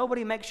tithes, and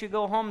nobody makes you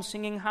go home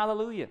singing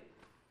hallelujah.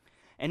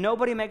 And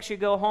nobody makes you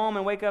go home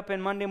and wake up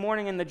in Monday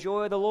morning in the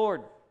joy of the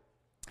Lord.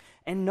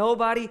 And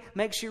nobody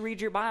makes you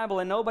read your Bible,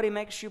 and nobody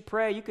makes you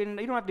pray. You don't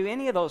have to do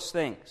any of those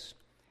things.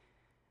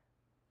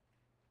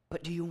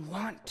 But do you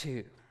want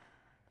to?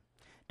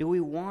 Do we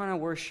want to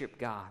worship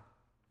God?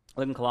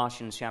 Look in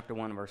Colossians chapter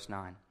 1, verse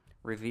 9.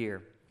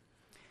 Revere.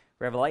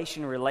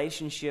 Revelation,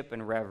 relationship,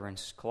 and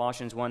reverence.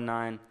 Colossians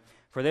 1:9.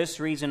 For this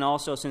reason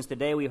also, since the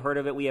day we heard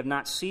of it, we have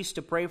not ceased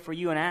to pray for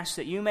you and ask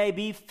that you may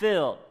be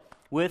filled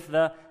with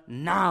the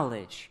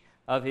knowledge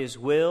of his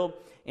will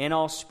in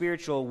all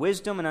spiritual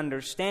wisdom and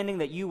understanding,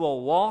 that you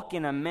will walk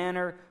in a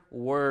manner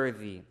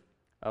worthy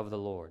of the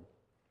Lord,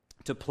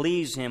 to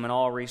please him in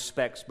all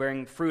respects,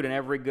 bearing fruit in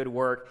every good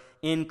work,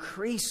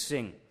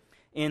 increasing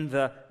in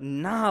the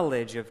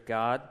knowledge of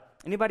God.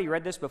 Anybody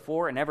read this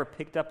before and ever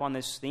picked up on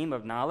this theme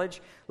of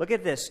knowledge? Look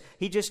at this.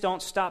 He just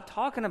don't stop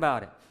talking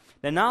about it.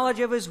 The knowledge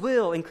of his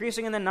will,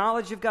 increasing in the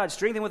knowledge of God,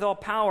 strengthened with all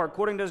power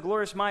according to his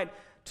glorious might,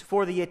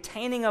 for the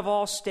attaining of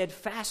all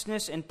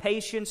steadfastness and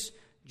patience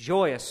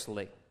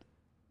joyously.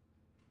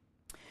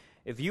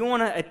 If you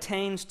want to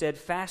attain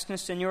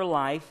steadfastness in your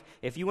life,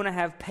 if you want to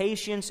have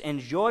patience and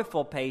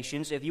joyful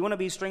patience, if you want to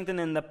be strengthened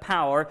in the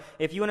power,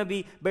 if you want to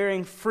be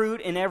bearing fruit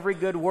in every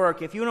good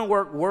work, if you want to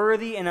work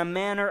worthy in a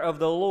manner of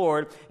the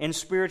Lord in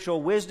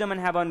spiritual wisdom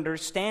and have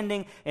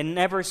understanding and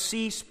never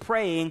cease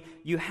praying,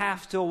 you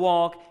have to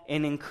walk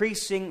in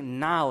increasing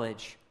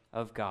knowledge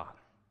of God.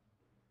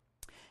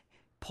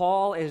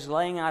 Paul is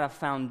laying out a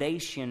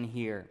foundation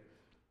here.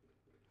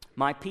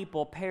 My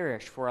people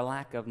perish for a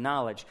lack of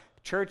knowledge.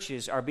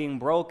 Churches are being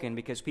broken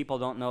because people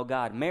don't know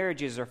God.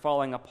 Marriages are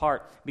falling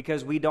apart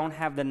because we don't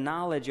have the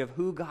knowledge of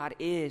who God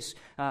is.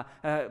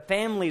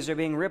 Families are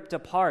being ripped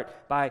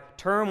apart by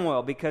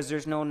turmoil because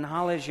there's no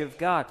knowledge of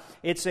God.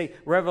 It's a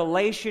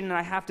revelation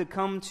I have to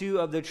come to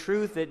of the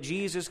truth that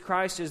Jesus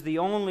Christ is the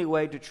only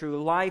way to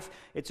true life.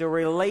 It's a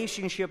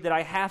relationship that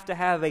I have to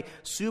have a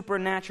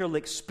supernatural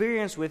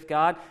experience with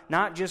God,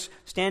 not just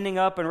standing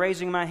up and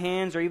raising my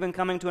hands or even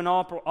coming to an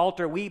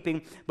altar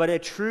weeping, but a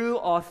true,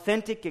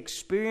 authentic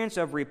experience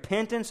of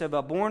repentance, of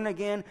a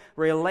born-again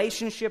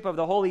relationship of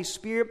the Holy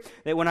Spirit,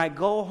 that when I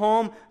go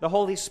home, the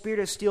Holy Spirit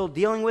is still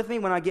dealing with me.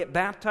 When I get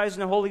baptized in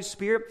the Holy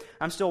Spirit,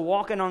 I'm still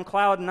walking on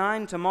cloud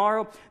 9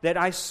 tomorrow, that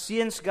I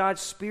sense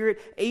God's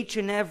Spirit each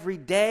and every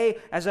day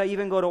as I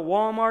even go to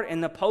Walmart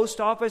and the post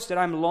office, that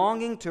I'm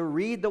longing to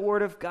read the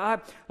Word of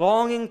God,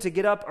 longing to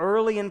get up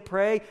early and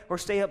pray or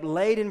stay up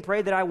late and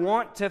pray, that I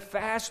want to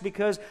fast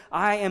because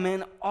I am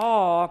in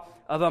awe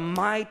of a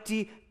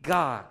mighty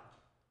God.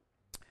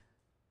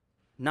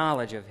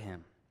 Knowledge of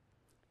Him.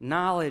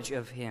 Knowledge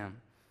of Him.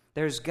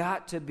 There's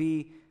got to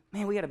be,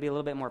 man, we got to be a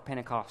little bit more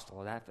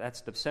Pentecostal.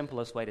 That's the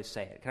simplest way to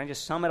say it. Can I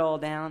just sum it all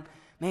down?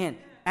 Man,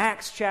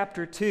 Acts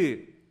chapter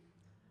 2.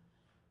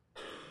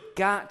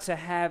 Got to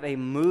have a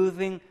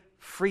moving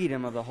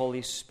freedom of the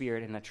Holy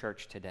Spirit in the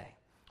church today.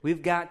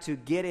 We've got to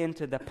get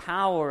into the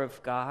power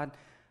of God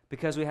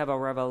because we have a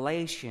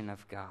revelation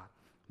of God.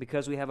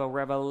 Because we have a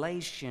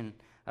revelation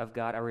of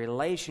God, a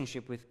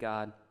relationship with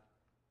God,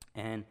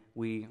 and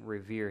we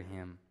revere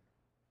Him.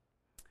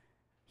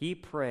 He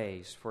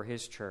prays for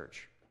His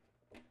church.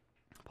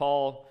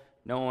 Paul,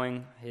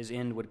 knowing his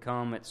end would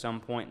come at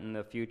some point in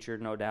the future,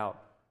 no doubt,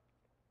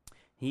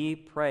 he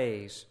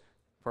prays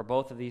for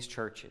both of these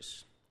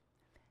churches.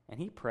 And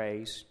he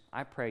prays,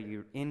 I pray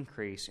you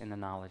increase in the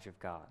knowledge of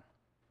God.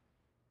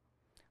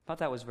 I thought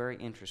that was very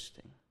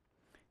interesting.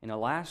 In the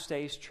last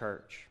days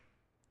church,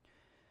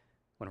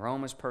 when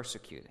Rome is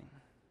persecuting,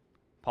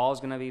 Paul's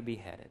going to be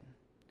beheaded.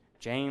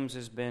 James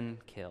has been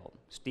killed.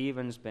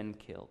 Stephen's been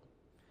killed.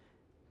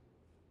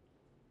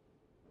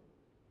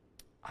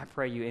 I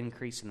pray you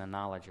increase in the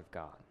knowledge of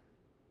God.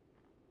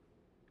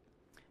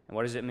 And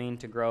what does it mean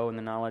to grow in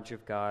the knowledge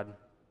of God?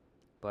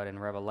 But in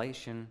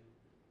revelation,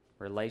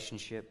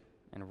 relationship,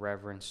 and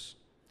reverence.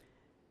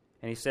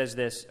 And he says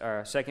this,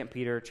 2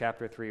 Peter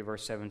chapter 3,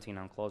 verse 17.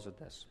 I'll close with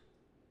this.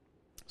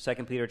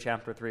 2 Peter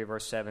chapter 3,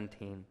 verse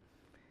 17.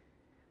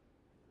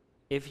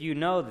 If you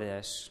know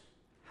this,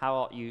 how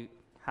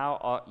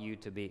ought you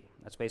to be?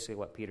 That's basically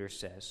what Peter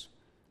says.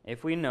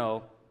 If we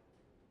know,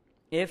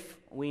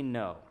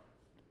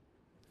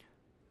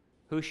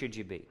 who should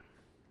you be?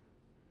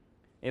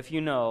 If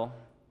you know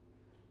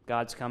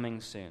God's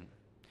coming soon.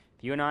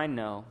 If you and I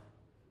know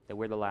that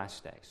we're the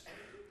last days.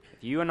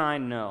 If you and I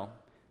know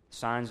the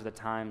signs of the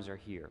times are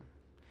here,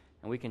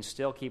 and we can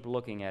still keep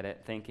looking at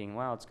it thinking,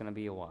 well, it's going to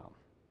be a while.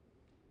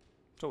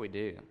 That's what we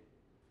do.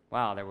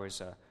 Wow, there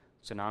was a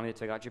tsunami that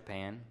took out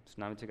Japan,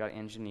 tsunami took out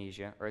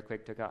Indonesia,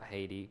 earthquake took out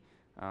Haiti.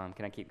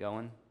 Can I keep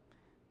going?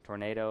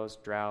 Tornadoes,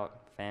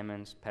 drought,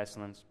 famines,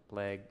 pestilence,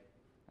 plague,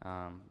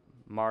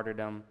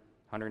 martyrdom,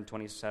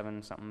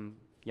 127-something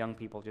young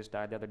people just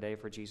died the other day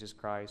for Jesus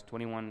Christ,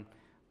 21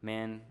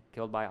 men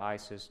killed by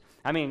ISIS.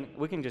 I mean,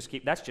 we can just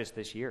keep, that's just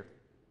this year.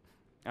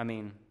 I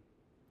mean,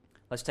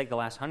 let's take the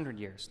last 100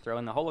 years, throw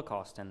in the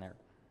Holocaust in there.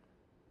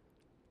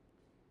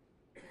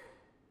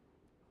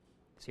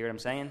 See what I'm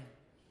saying?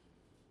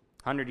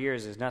 100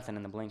 years is nothing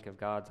in the blink of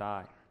God's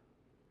eye.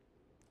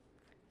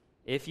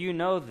 If you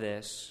know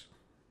this,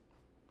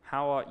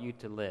 how ought you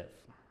to live?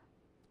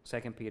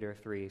 2 Peter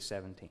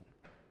 3:17.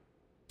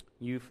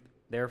 You,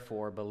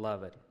 therefore,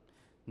 beloved,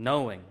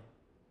 knowing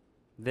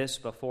this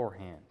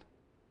beforehand,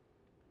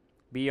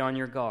 be on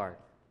your guard,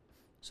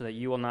 so that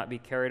you will not be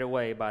carried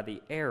away by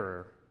the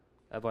error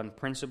of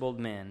unprincipled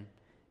men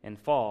and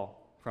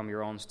fall from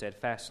your own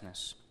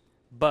steadfastness.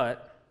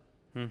 But,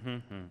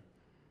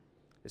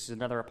 this is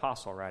another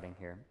apostle writing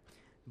here,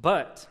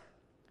 but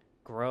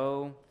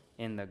grow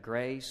in the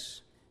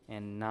grace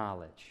and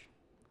knowledge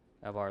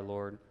of our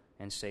Lord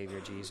and Savior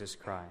Jesus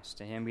Christ.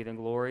 To Him be the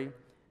glory,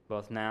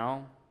 both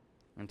now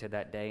and to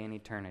that day in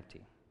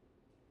eternity.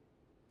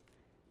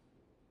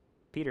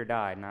 Peter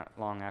died not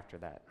long after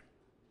that.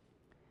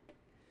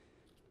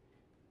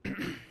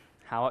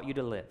 How ought you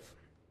to live?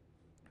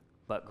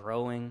 But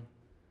growing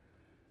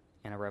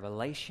in a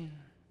revelation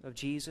of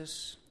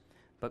Jesus,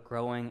 but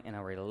growing in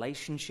a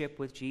relationship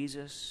with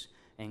Jesus,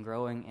 and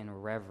growing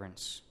in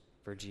reverence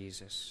for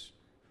Jesus.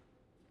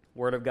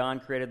 Word of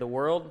God created the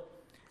world,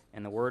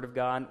 and the Word of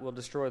God will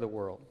destroy the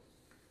world.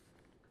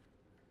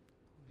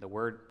 The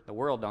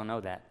world don't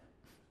know that.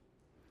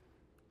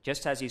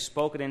 Just as He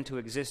spoke it into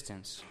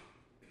existence,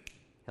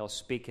 He'll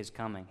speak His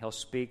coming. He'll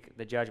speak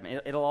the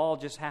judgment. It'll all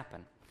just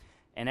happen.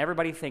 And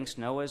everybody thinks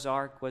Noah's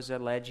Ark was a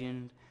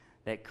legend,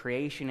 that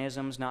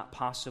creationism's not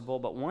possible,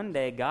 but one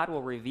day God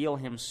will reveal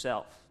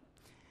Himself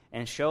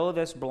and show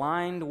this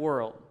blind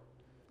world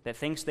that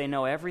thinks they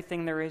know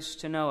everything there is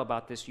to know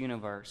about this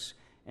universe,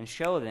 and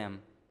show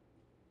them,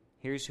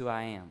 here's who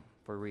I am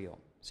for real.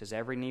 It says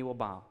every knee will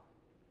bow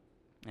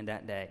in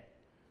that day.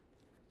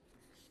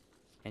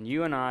 And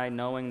you and I,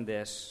 knowing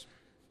this,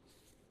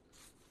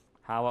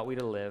 how ought we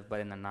to live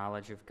but in the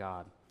knowledge of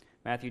God?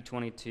 Matthew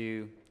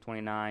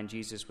 22:29,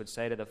 Jesus would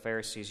say to the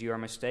Pharisees, you are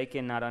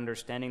mistaken, not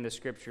understanding the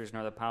Scriptures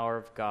nor the power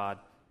of God,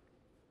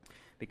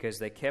 because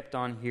they kept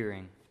on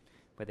hearing,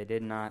 but they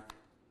did not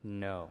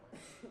know.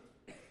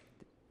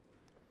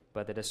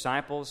 But the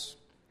disciples,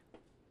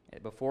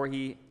 before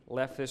He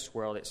left this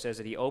world, it says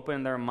that He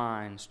opened their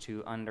minds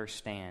to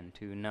understand,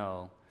 to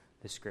know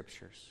the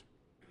Scriptures.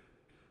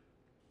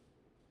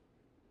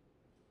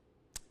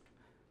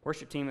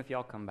 Worship team, if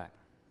y'all come back.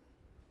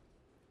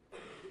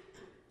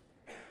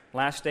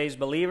 Last days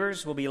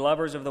believers will be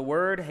lovers of the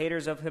Word,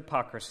 haters of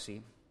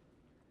hypocrisy.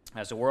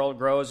 As the world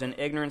grows in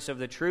ignorance of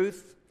the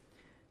truth,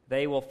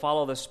 they will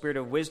follow the spirit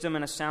of wisdom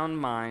and a sound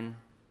mind.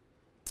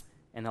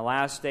 And the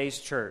last days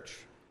church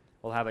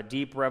will have a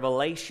deep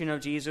revelation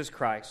of Jesus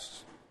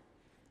Christ.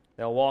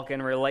 They'll walk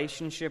in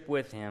relationship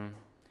with Him,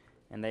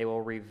 and they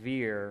will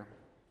revere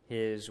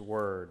His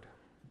Word.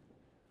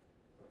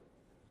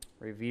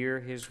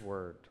 Revere His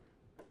Word.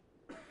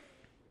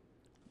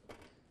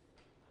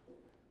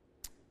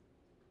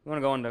 We want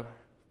to go into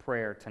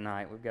prayer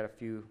tonight. We've got a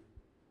few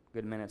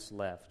good minutes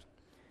left.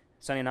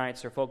 Sunday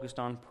nights are focused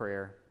on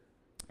prayer.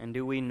 And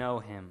do we know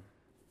Him?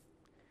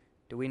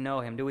 Do we know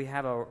Him? Do we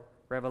have a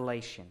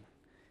revelation?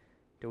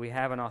 Do we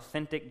have an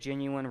authentic,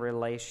 genuine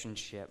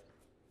relationship?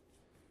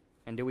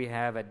 And do we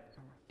have a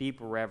deep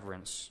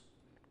reverence,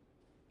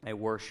 a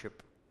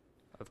worship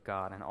of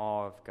God, an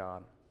awe of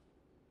God?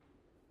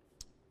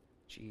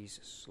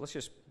 Jesus. Let's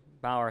just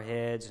bow our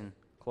heads and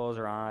close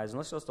our eyes, and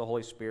let's let the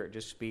Holy Spirit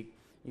just speak.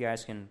 You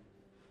guys can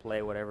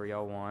play whatever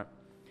y'all want.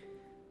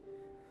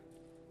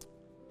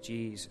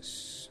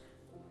 Jesus.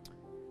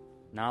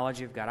 Knowledge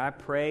of God. I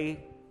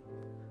pray,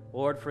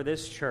 Lord, for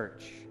this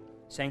church,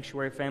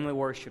 Sanctuary Family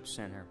Worship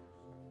Center,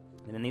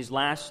 and in these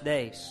last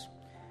days,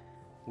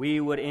 we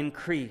would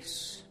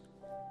increase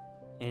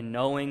in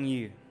knowing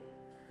You.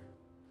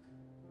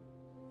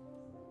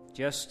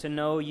 Just to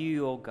know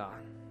You, O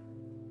God.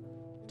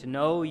 To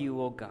know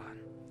You, O God.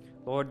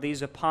 Lord,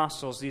 these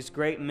apostles, these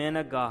great men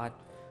of God,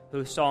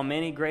 who saw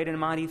many great and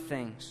mighty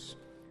things,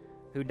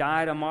 who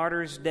died a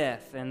martyr's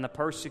death and the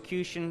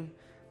persecution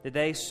that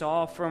they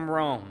saw from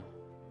Rome.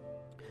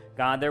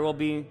 God, there will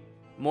be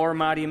more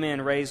mighty men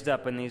raised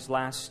up in these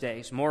last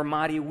days, more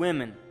mighty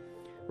women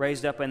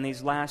raised up in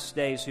these last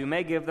days who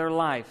may give their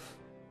life,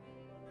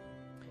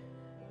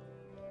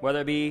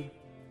 whether it be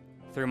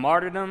through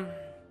martyrdom,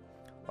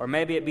 or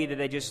maybe it be that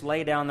they just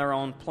lay down their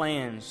own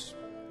plans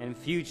and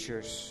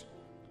futures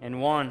and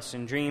wants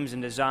and dreams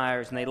and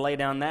desires, and they lay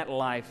down that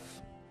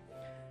life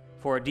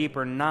for a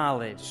deeper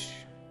knowledge,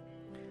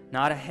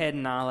 not a head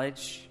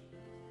knowledge,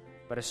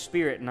 but a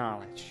spirit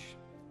knowledge,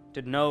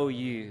 to know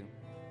You.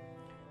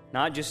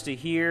 Not just to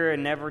hear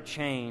and never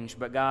change,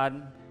 but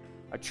God,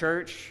 a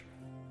church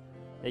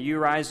that You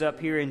rise up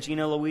here in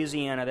Geno,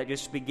 Louisiana, that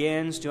just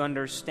begins to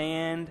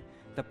understand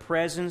the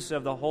presence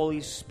of the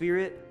Holy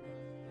Spirit,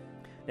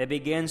 that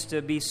begins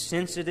to be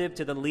sensitive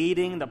to the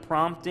leading, the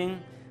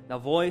prompting, the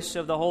voice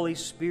of the Holy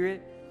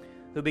Spirit,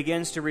 who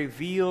begins to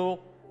reveal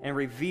and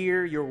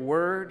revere Your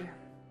Word,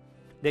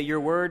 that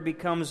Your Word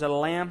becomes a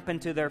lamp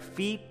unto their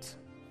feet,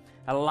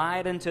 a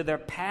light unto their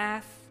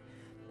path.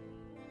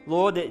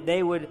 Lord, that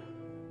they would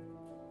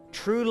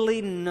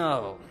truly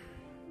know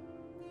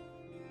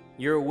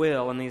Your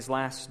will in these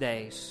last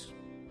days.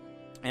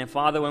 And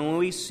Father, when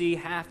we see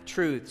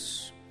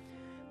half-truths,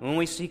 when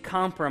we see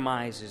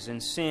compromises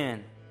and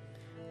sin,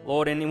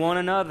 Lord, in one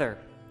another,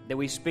 that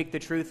we speak the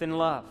truth in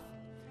love.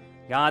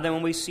 God, that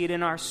when we see it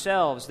in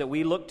ourselves, that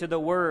we look to the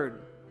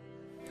Word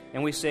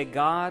and we say,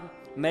 God,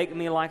 make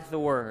me like the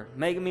Word.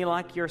 Make me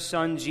like Your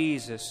Son,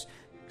 Jesus.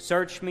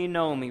 Search me,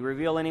 know me.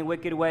 Reveal any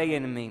wicked way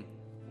in me.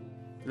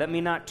 Let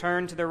me not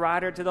turn to the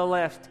right or to the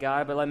left,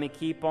 God, but let me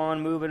keep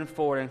on moving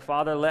forward. And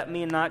Father, let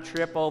me not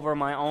trip over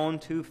my own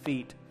 2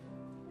 feet.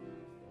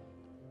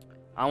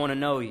 I want to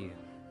know You.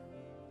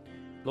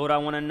 Lord, I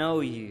want to know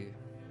You.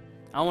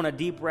 I want a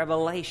deep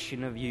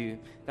revelation of You.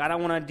 God, I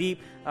want a deep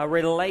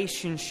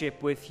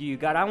relationship with You.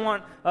 God, I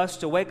want us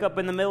to wake up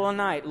in the middle of the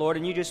night, Lord,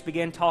 and You just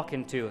begin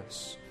talking to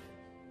us.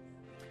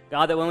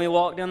 God, that when we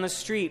walk down the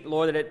street,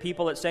 Lord, that at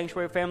people at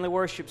Sanctuary Family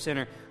Worship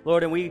Center,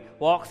 Lord, and we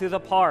walk through the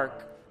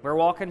park, we're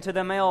walking to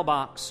the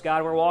mailbox,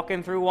 God, we're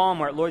walking through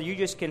Walmart, Lord, You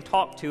just can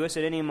talk to us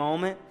at any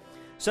moment.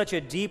 Such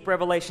a deep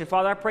revelation.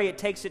 Father, I pray it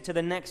takes it to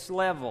the next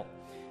level.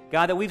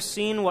 God, that we've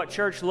seen what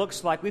church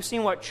looks like. We've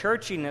seen what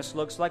churchiness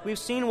looks like. We've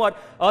seen what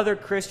other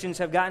Christians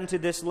have gotten to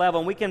this level.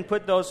 And we can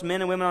put those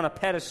men and women on a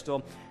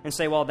pedestal and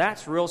say, well,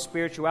 that's real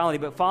spirituality.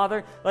 But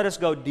Father, let us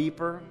go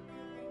deeper.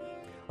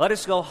 Let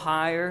us go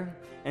higher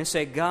and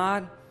say,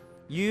 God,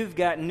 You've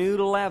got new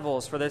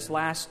levels for this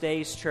last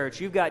days church.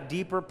 You've got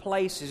deeper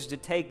places to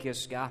take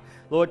us, God.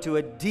 Lord, to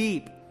a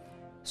deep,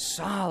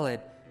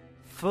 solid,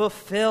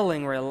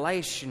 fulfilling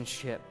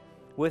relationship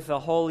with the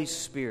Holy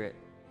Spirit.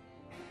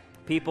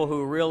 People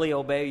who really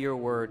obey Your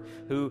word,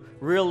 who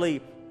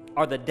really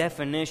are the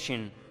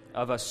definition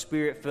of a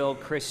Spirit-filled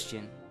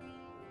Christian.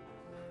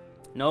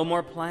 No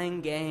more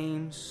playing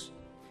games.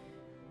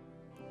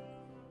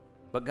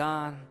 But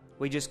God,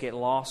 we just get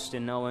lost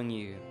in knowing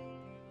You.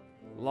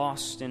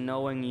 Lost in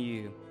knowing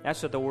You.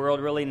 That's what the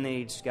world really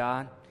needs,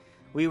 God.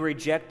 We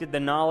rejected the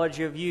knowledge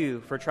of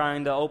You for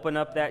trying to open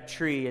up that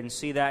tree and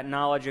see that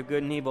knowledge of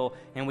good and evil,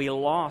 and we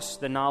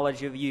lost the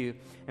knowledge of You.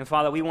 And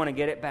Father, we want to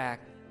get it back.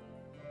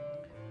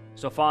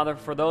 So Father,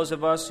 for those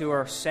of us who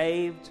are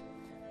saved,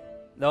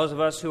 those of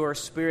us who are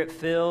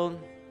Spirit-filled,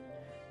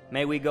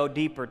 may we go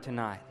deeper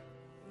tonight.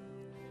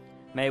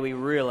 May we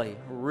really,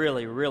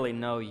 really, really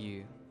know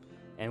You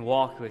and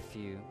walk with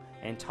You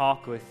and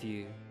talk with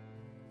You.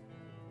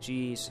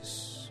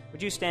 Jesus,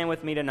 would You stand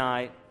with me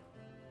tonight?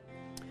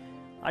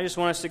 I just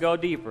want us to go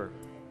deeper.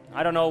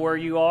 I don't know where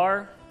you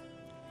are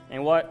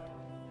and what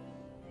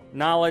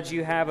knowledge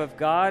you have of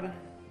God.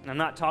 I'm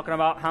not talking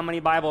about how many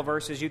Bible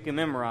verses you can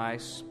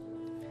memorize.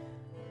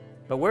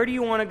 But where do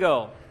you want to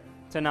go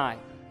tonight?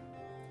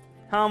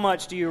 How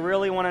much do you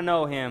really want to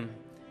know Him?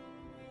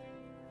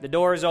 The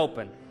door is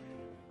open.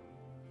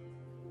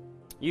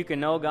 You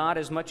can know God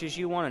as much as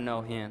you want to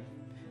know Him.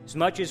 As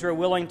much as we're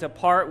willing to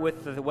part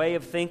with the way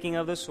of thinking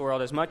of this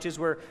world, as much as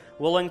we're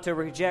willing to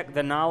reject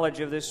the knowledge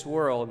of this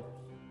world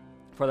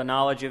for the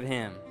knowledge of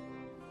Him.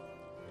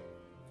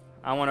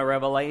 I want a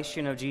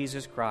revelation of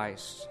Jesus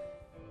Christ.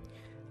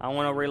 I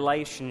want a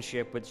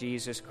relationship with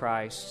Jesus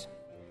Christ.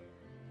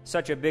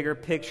 Such a bigger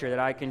picture that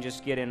I can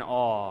just get in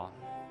awe.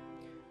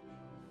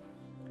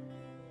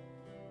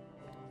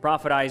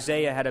 Prophet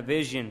Isaiah had a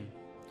vision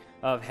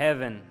of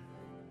heaven,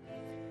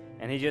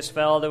 and he just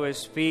fell to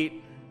his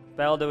feet,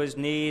 fell to his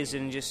knees,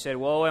 and just said,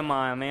 "Woe am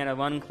I, a man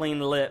of unclean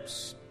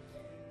lips,"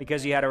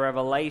 because he had a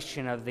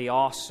revelation of the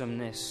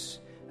awesomeness,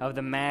 of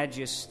the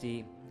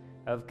majesty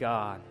of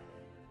God.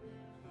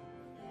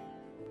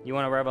 You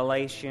want a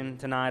revelation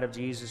tonight of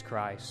Jesus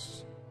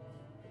Christ?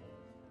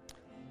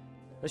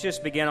 Let's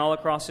just begin all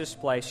across this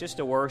place just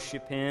to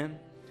worship Him.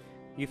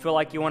 You feel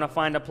like you want to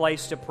find a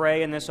place to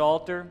pray in this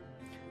altar?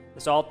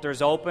 This altar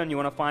is open. You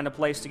want to find a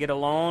place to get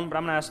alone? But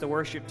I'm going to ask the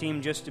worship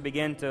team just to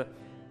begin to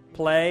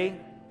play.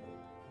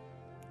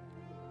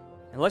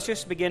 And let's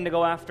just begin to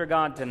go after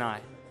God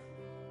tonight.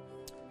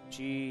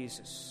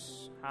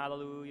 Jesus.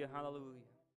 Hallelujah, hallelujah.